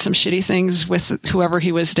and did some shitty things with whoever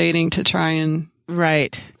he was dating to try and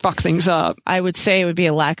fuck things up? I would say it would be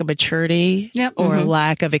a lack of maturity or a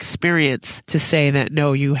lack of experience to say that,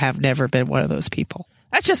 no, you have never been one of those people.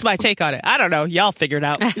 That's just my take on it. I don't know. Y'all figure it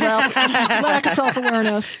out. Well, lack of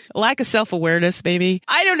self-awareness. Lack of self-awareness, maybe.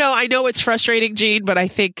 I don't know. I know it's frustrating, Gene, but I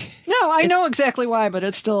think... No, I know exactly why, but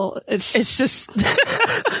it's just...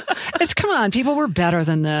 It's, come on, people, we're better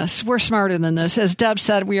than this. We're smarter than this. As Deb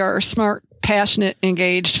said, we are a smart, passionate,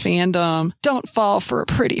 engaged fandom. Don't fall for a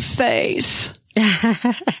pretty face.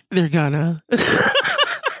 They're gonna...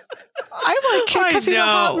 I like Kit because he's a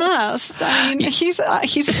hot mess. I mean, he's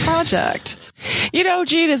a project.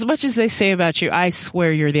 Gene, as much as they say about you, I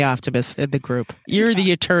swear you're the optimist in the group. You're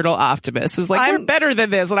the eternal optimist. It's like, we're better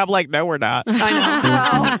than this. And I'm like, no, we're not. I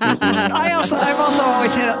know. Well, I've also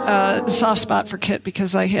always had a soft spot for Kit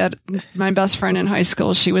because I had my best friend in high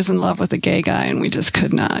school. She was in love with a gay guy and we just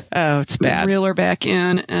could not. Oh, it's bad. Reel her back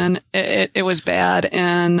in, and it was bad.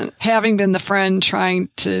 And having been the friend trying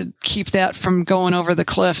to keep that from going over the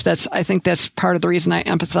cliff, I think that's part of the reason I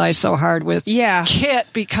empathize so hard with Kit,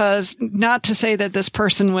 because not to say that this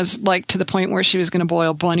person was like to the point where she was going to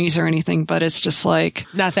boil bunnies or anything, but it's just like...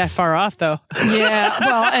 Not that far off, though. Yeah.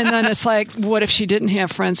 Well, and then it's like, what if she didn't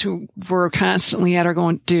have friends who were constantly at her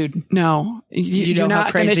going, dude, no. You know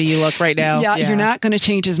how crazy you look right now. Yeah, you're not going to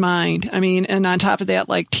change his mind. I mean, and on top of that,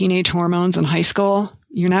 like teenage hormones in high school...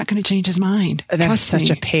 You're not going to change his mind. That's such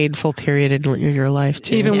a painful period in your life,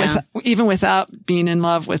 too. Even without being in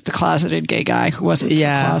love with the closeted gay guy who wasn't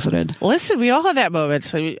closeted. Listen, we all have that moment.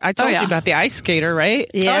 So I told you about the ice skater,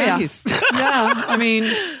 right? Yeah. Yeah. I mean,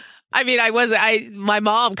 my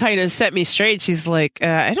mom kind of set me straight. She's like,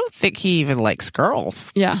 I don't think he even likes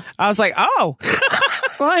girls. Yeah. I was like, oh.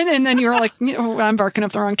 Well, and then you were like, I'm barking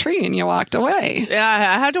up the wrong tree, and you walked away. Yeah,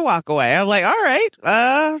 I had to walk away. I'm like, all right,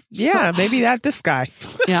 maybe this guy.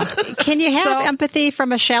 Yeah. Can you have empathy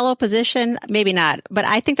from a shallow position? Maybe not, but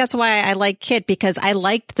I think that's why I like Kit, because I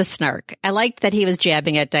liked the snark. I liked that he was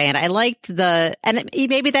jabbing at Diana. I liked and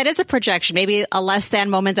maybe that is a projection, maybe a less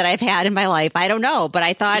than moment that I've had in my life. I don't know, but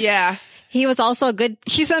I thought, he was also a good.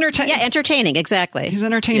 He's entertaining. Yeah, entertaining. Exactly. He's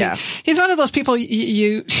entertaining. Yeah. He's one of those people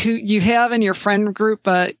you have in your friend group,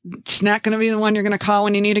 but it's not going to be the one you're going to call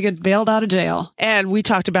when you need to get bailed out of jail. And we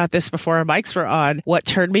talked about this before our mics were on. What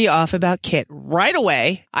turned me off about Kit right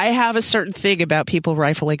away? I have a certain thing about people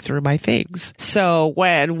rifling through my things. So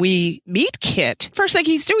when we meet Kit, first thing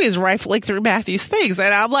he's doing is rifling through Matthew's things,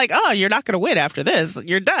 and I'm like, oh, you're not going to win after this.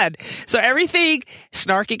 You're done. So everything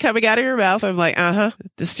snarky coming out of your mouth, I'm like,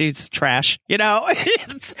 this dude's trash.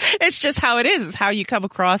 It's just how it is. It's how you come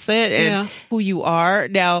across it and who you are.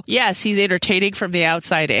 Now, yes, he's entertaining from the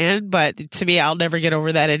outside in, but to me, I'll never get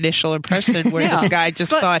over that initial impression where this guy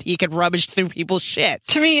just thought he could rummage through people's shit.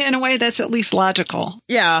 To me, in a way, that's at least logical.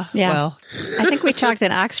 Yeah. Well, I think we talked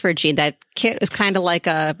in Oxford, Gene, that Kit was kind of like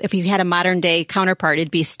if you had a modern day counterpart,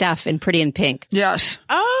 it'd be Steph in Pretty in Pink. Yes.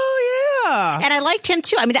 Oh, yeah. And I liked him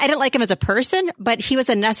too. I mean, I didn't like him as a person, but he was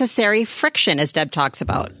a necessary friction, as Deb talks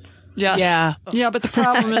about. Yes. Yeah, but the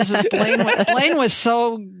problem is Blaine was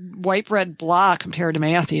so white bread blah compared to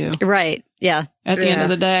Matthew. Right. Yeah. at the end of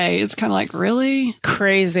the day. It's kind of like, really?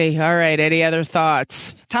 Crazy. All right. Any other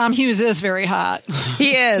thoughts? Tom Hughes is very hot.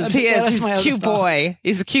 He is. He is. He's my a other cute thought. boy.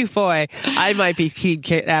 He's a cute boy. I might be keen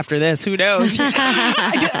after this. Who knows?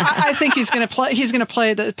 I think he's going to play. He's going to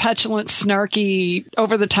play the petulant, snarky,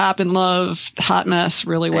 over the top in love, hot mess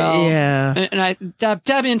really well. Yeah. And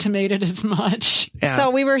Deb intimated as much. Yeah.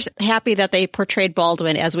 So we were happy that they portrayed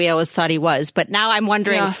Baldwin as we always thought he was. But now I'm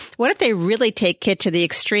wondering, what if they really take Kit to the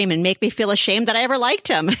extreme and make me feel ashamed that I ever liked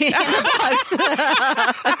him in the books?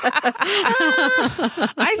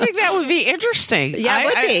 I think that would be interesting. Yeah, it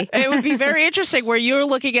would be. It would be very interesting where you're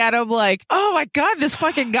looking at him like, oh my God, this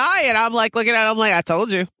fucking guy. And I'm like looking at him like, I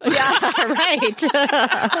told you. Yeah, right.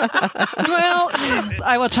 Well,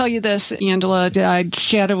 I will tell you this, Angela. I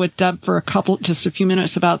chatted with Deb for just a few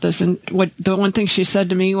minutes about this, and the one thing she said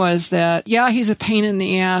to me was that, he's a pain in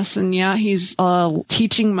the ass, and he's a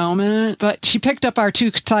teaching moment, but she picked up our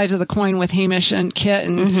two sides of the coin with Hamish and Kit,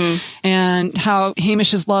 and how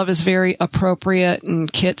Hamish's love is very appropriate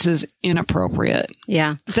and Kit's is inappropriate.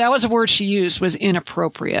 Yeah. That was a word she used, was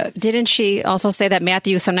inappropriate. Didn't she also say that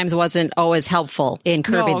Matthew sometimes wasn't always helpful in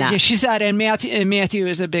curbing that? Yeah, she said, and Matthew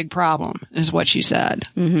is a big problem, is what she said.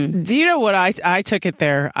 Do you know what I took it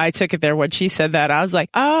there? I took it there when she said that. I was like,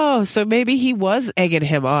 oh, so maybe he was egging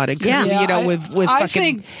him on and with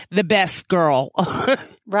fucking the best girl.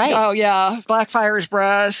 Right. Oh, yeah. Blackfire's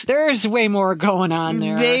breast. There's way more going on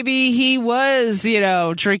there. Maybe he was,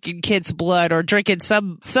 drinking Kit's blood or drinking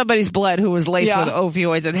somebody's blood who was laced with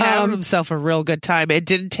opioids and having himself a real good time. It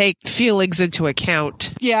didn't take feelings into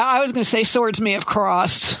account. Yeah, I was going to say swords may have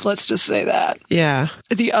crossed. Let's just say that. Yeah.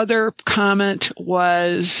 The other comment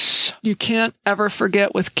was, you can't ever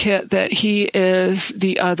forget with Kit that he is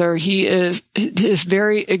the other. His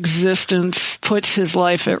very existence puts his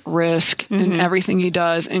life at risk in everything he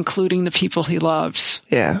does, including the people he loves.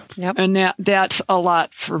 Yeah. Yep. And that's a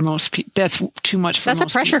lot for most people. That's too much for most people. That's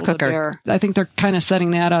a pressure to cooker. bear. I think they're kind of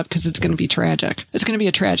setting that up because it's going to be tragic. It's going to be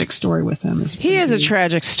a tragic story with him. He is a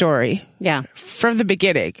tragic story. Yeah. From the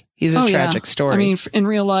beginning. He's a tragic story. I mean, in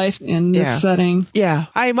real life, in this setting. Yeah.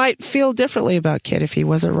 I might feel differently about Kit if he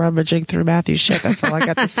wasn't rummaging through Matthew's shit. That's all I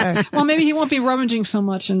got to say. Well, maybe he won't be rummaging so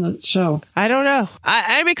much in the show. I don't know.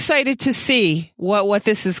 I'm excited to see what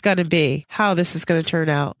this is going to be, how this is going to turn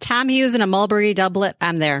out. Tom Hughes in a Mulberry doublet.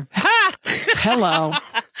 I'm there. Hello.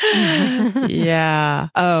 Yeah.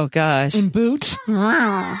 Oh, gosh. In boots.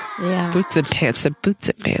 Yeah. Boots and pants and boots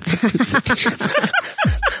and pants and boots and pants.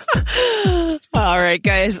 All right,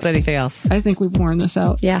 guys. Anything else? I think we've worn this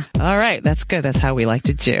out. Yeah. All right. That's good. That's how we like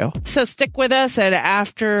to do. So stick with us. And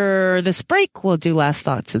after this break, we'll do last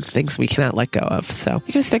thoughts and things we cannot let go of. So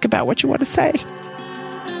you guys think about what you want to say.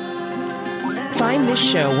 Find this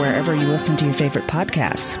show wherever you listen to your favorite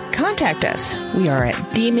podcasts. Contact us. We are at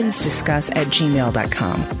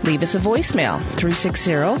demonsdiscuss@gmail.com. Leave us a voicemail,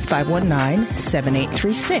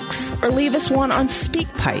 360-519-7836. Or leave us one on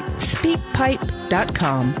SpeakPipe,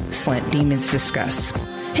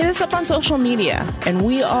 speakpipe.com/demonsdiscuss. Hit us up on social media, and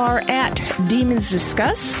we are at Demons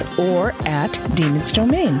Discuss or at Demons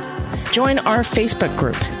Domain. Join our Facebook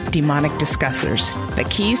group, Demonic Discussers. The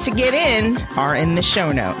keys to get in are in the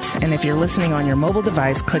show notes. And if you're listening on your mobile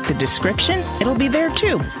device, click the description. It'll be there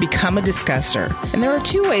too. Become a discusser. And there are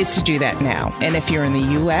 2 ways to do that now. And if you're in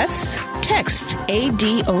the U.S., text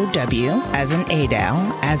ADOW as in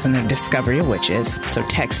ADOW, as in a Discovery of Witches. So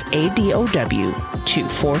text ADOW to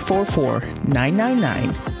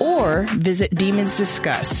 444-999 or visit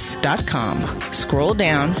demonsdiscuss.com. Scroll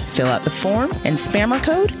down, fill out the form, and spam our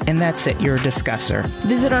code, and that's it. You're a discusser.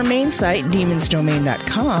 Visit our main site,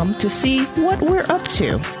 demonsdomain.com, to see what we're up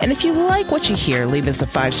to. And if you like what you hear, leave us a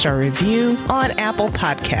 5-star review on Apple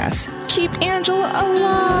Podcasts. Keep Angela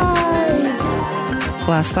alive!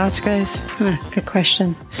 Last thoughts, guys? Good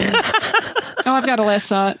question. Oh, I've got a last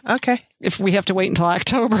thought. Okay. If we have to wait until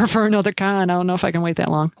October for another con, I don't know if I can wait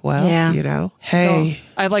that long. Well, Yeah. Hey. So,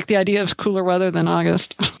 I like the idea of cooler weather than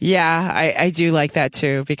August. Yeah, I do like that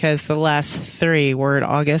too, because the last 3 were in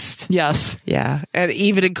August. Yes. Yeah. And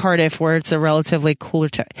even in Cardiff, where it's a relatively cooler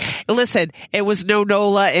time. Listen, it was no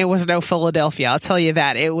NOLA. It was no Philadelphia. I'll tell you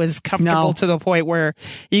that. It was comfortable to the point where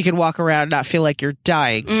you can walk around and not feel like you're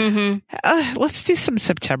dying. Mm-hmm. Let's do some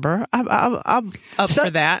September. I'm up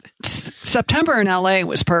for that. September in LA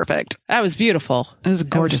was perfect. That was beautiful. It was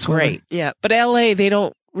gorgeous. Great. Yeah. But LA, they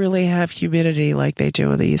don't really have humidity like they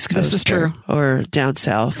do on the East Coast. This is true. Or down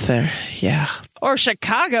south there. Yeah. Or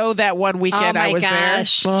Chicago that one weekend Oh, my I was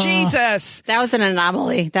gosh. there. Jesus. That was an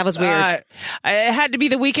anomaly. That was weird. It had to be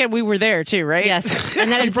the weekend we were there too, right? Yes.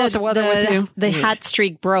 And then brought the weather with you. the hot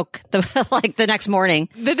streak broke the next morning.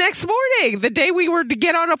 The next morning, the day we were to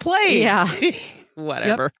get on a plane. Yeah.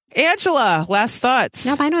 Whatever. Angela, last thoughts.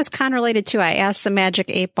 No, mine was con related too. I asked the Magic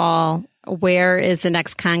 8 Ball, where is the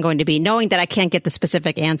next con going to be? Knowing that I can't get the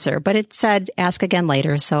specific answer, but it said ask again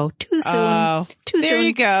later. So too soon. Oh, Too there soon.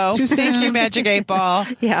 you go. Thank you, Magic 8 Ball.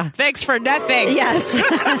 Yeah. Thanks for nothing. Yes.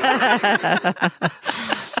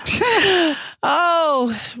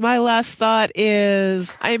 Oh, my last thought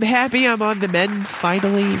is I'm happy I'm on the mend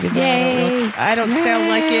finally. Even though I don't sound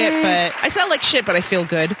like it, but I sound like shit, but I feel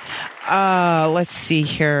good. Let's see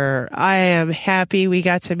here. I am happy we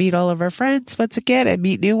got to meet all of our friends once again and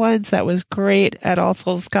meet new ones. That was great at All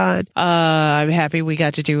Souls Con. I'm happy we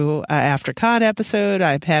got to do an After Con episode.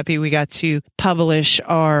 I'm happy we got to publish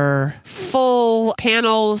our full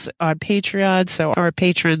panels on Patreon, so our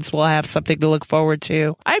patrons will have something to look forward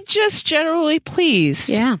to. I'm just generally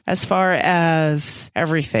pleased as far as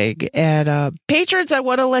everything. And patrons, I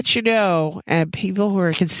want to let you know, and people who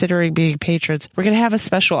are considering being patrons, we're going to have a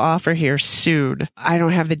special offer here soon. I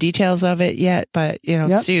don't have the details of it yet, but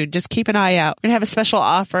soon. Just keep an eye out. We're going to have a special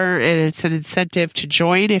offer, and it's an incentive to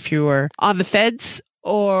join if you were on the fence,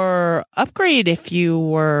 or upgrade if you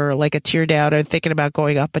were like a tier down and thinking about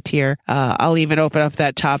going up a tier. I'll even open up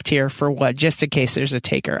that top tier for one, just in case there's a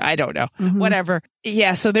taker. I don't know. Whatever.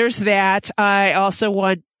 Yeah, so there's that. I also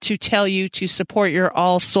want to tell you to support your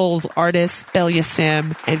All Souls artists, Belia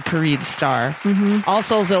Sim and Kareen Star. All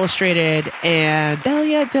Souls Illustrated, and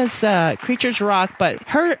Belia does Creatures Rock, but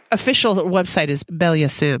her official website is Belia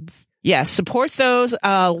Sims. Yes, support those.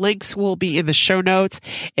 Links will be in the show notes.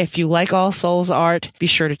 If you like All Souls art, be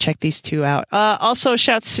sure to check these two out. Also,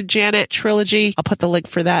 shouts to Janet Trilogy. I'll put the link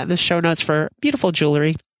for that in the show notes for beautiful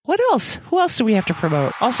jewelry. What else? Who else do we have to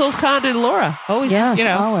promote? All Souls Con and Laura. Always, Yes,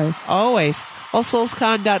 always.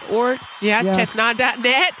 AllSoulsCon.org. Yeah, Yes.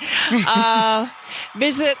 Tethnon.net.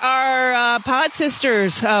 Visit our pod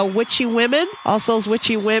sisters, Witchy Women, All Souls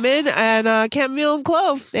Witchy Women, and Chamomile and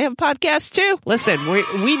Clove. They have podcasts too. Listen,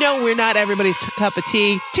 we know we're not everybody's cup of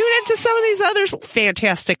tea. Tune into some of these other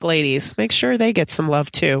fantastic ladies. Make sure they get some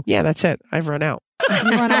love too. Yeah, that's it. I've run out.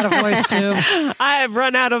 You run out of voice too. I've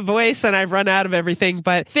run out of voice and I've run out of everything,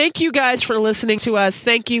 but thank you guys for listening to us.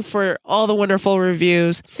 Thank you for all the wonderful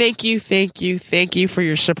reviews. Thank you for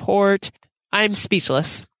your support. I'm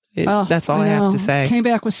speechless. That's all I have to say. Came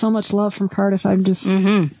back with so much love from Cardiff. I'm just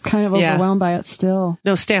kind of overwhelmed by it still.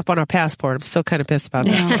 No stamp on our passport. I'm still kind of pissed about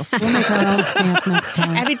that. We'll make our own stamp next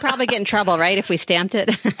time. And we'd probably get in trouble, right, if we stamped it?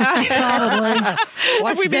 Probably.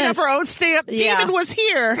 If we made up our own stamp, Demon was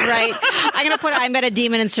here. Right. I'm going to put I met a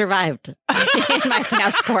demon and survived in my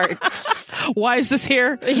passport. Why is this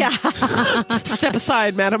here? Yeah. Step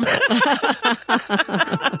aside, madam. You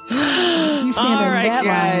stand All in right, that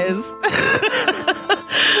guys.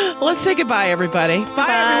 Let's say goodbye, everybody. Bye,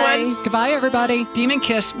 everyone. line. Goodbye, everybody. Demon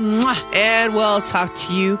kiss. Mwah. And we'll talk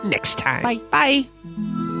to you next time. Bye. Bye.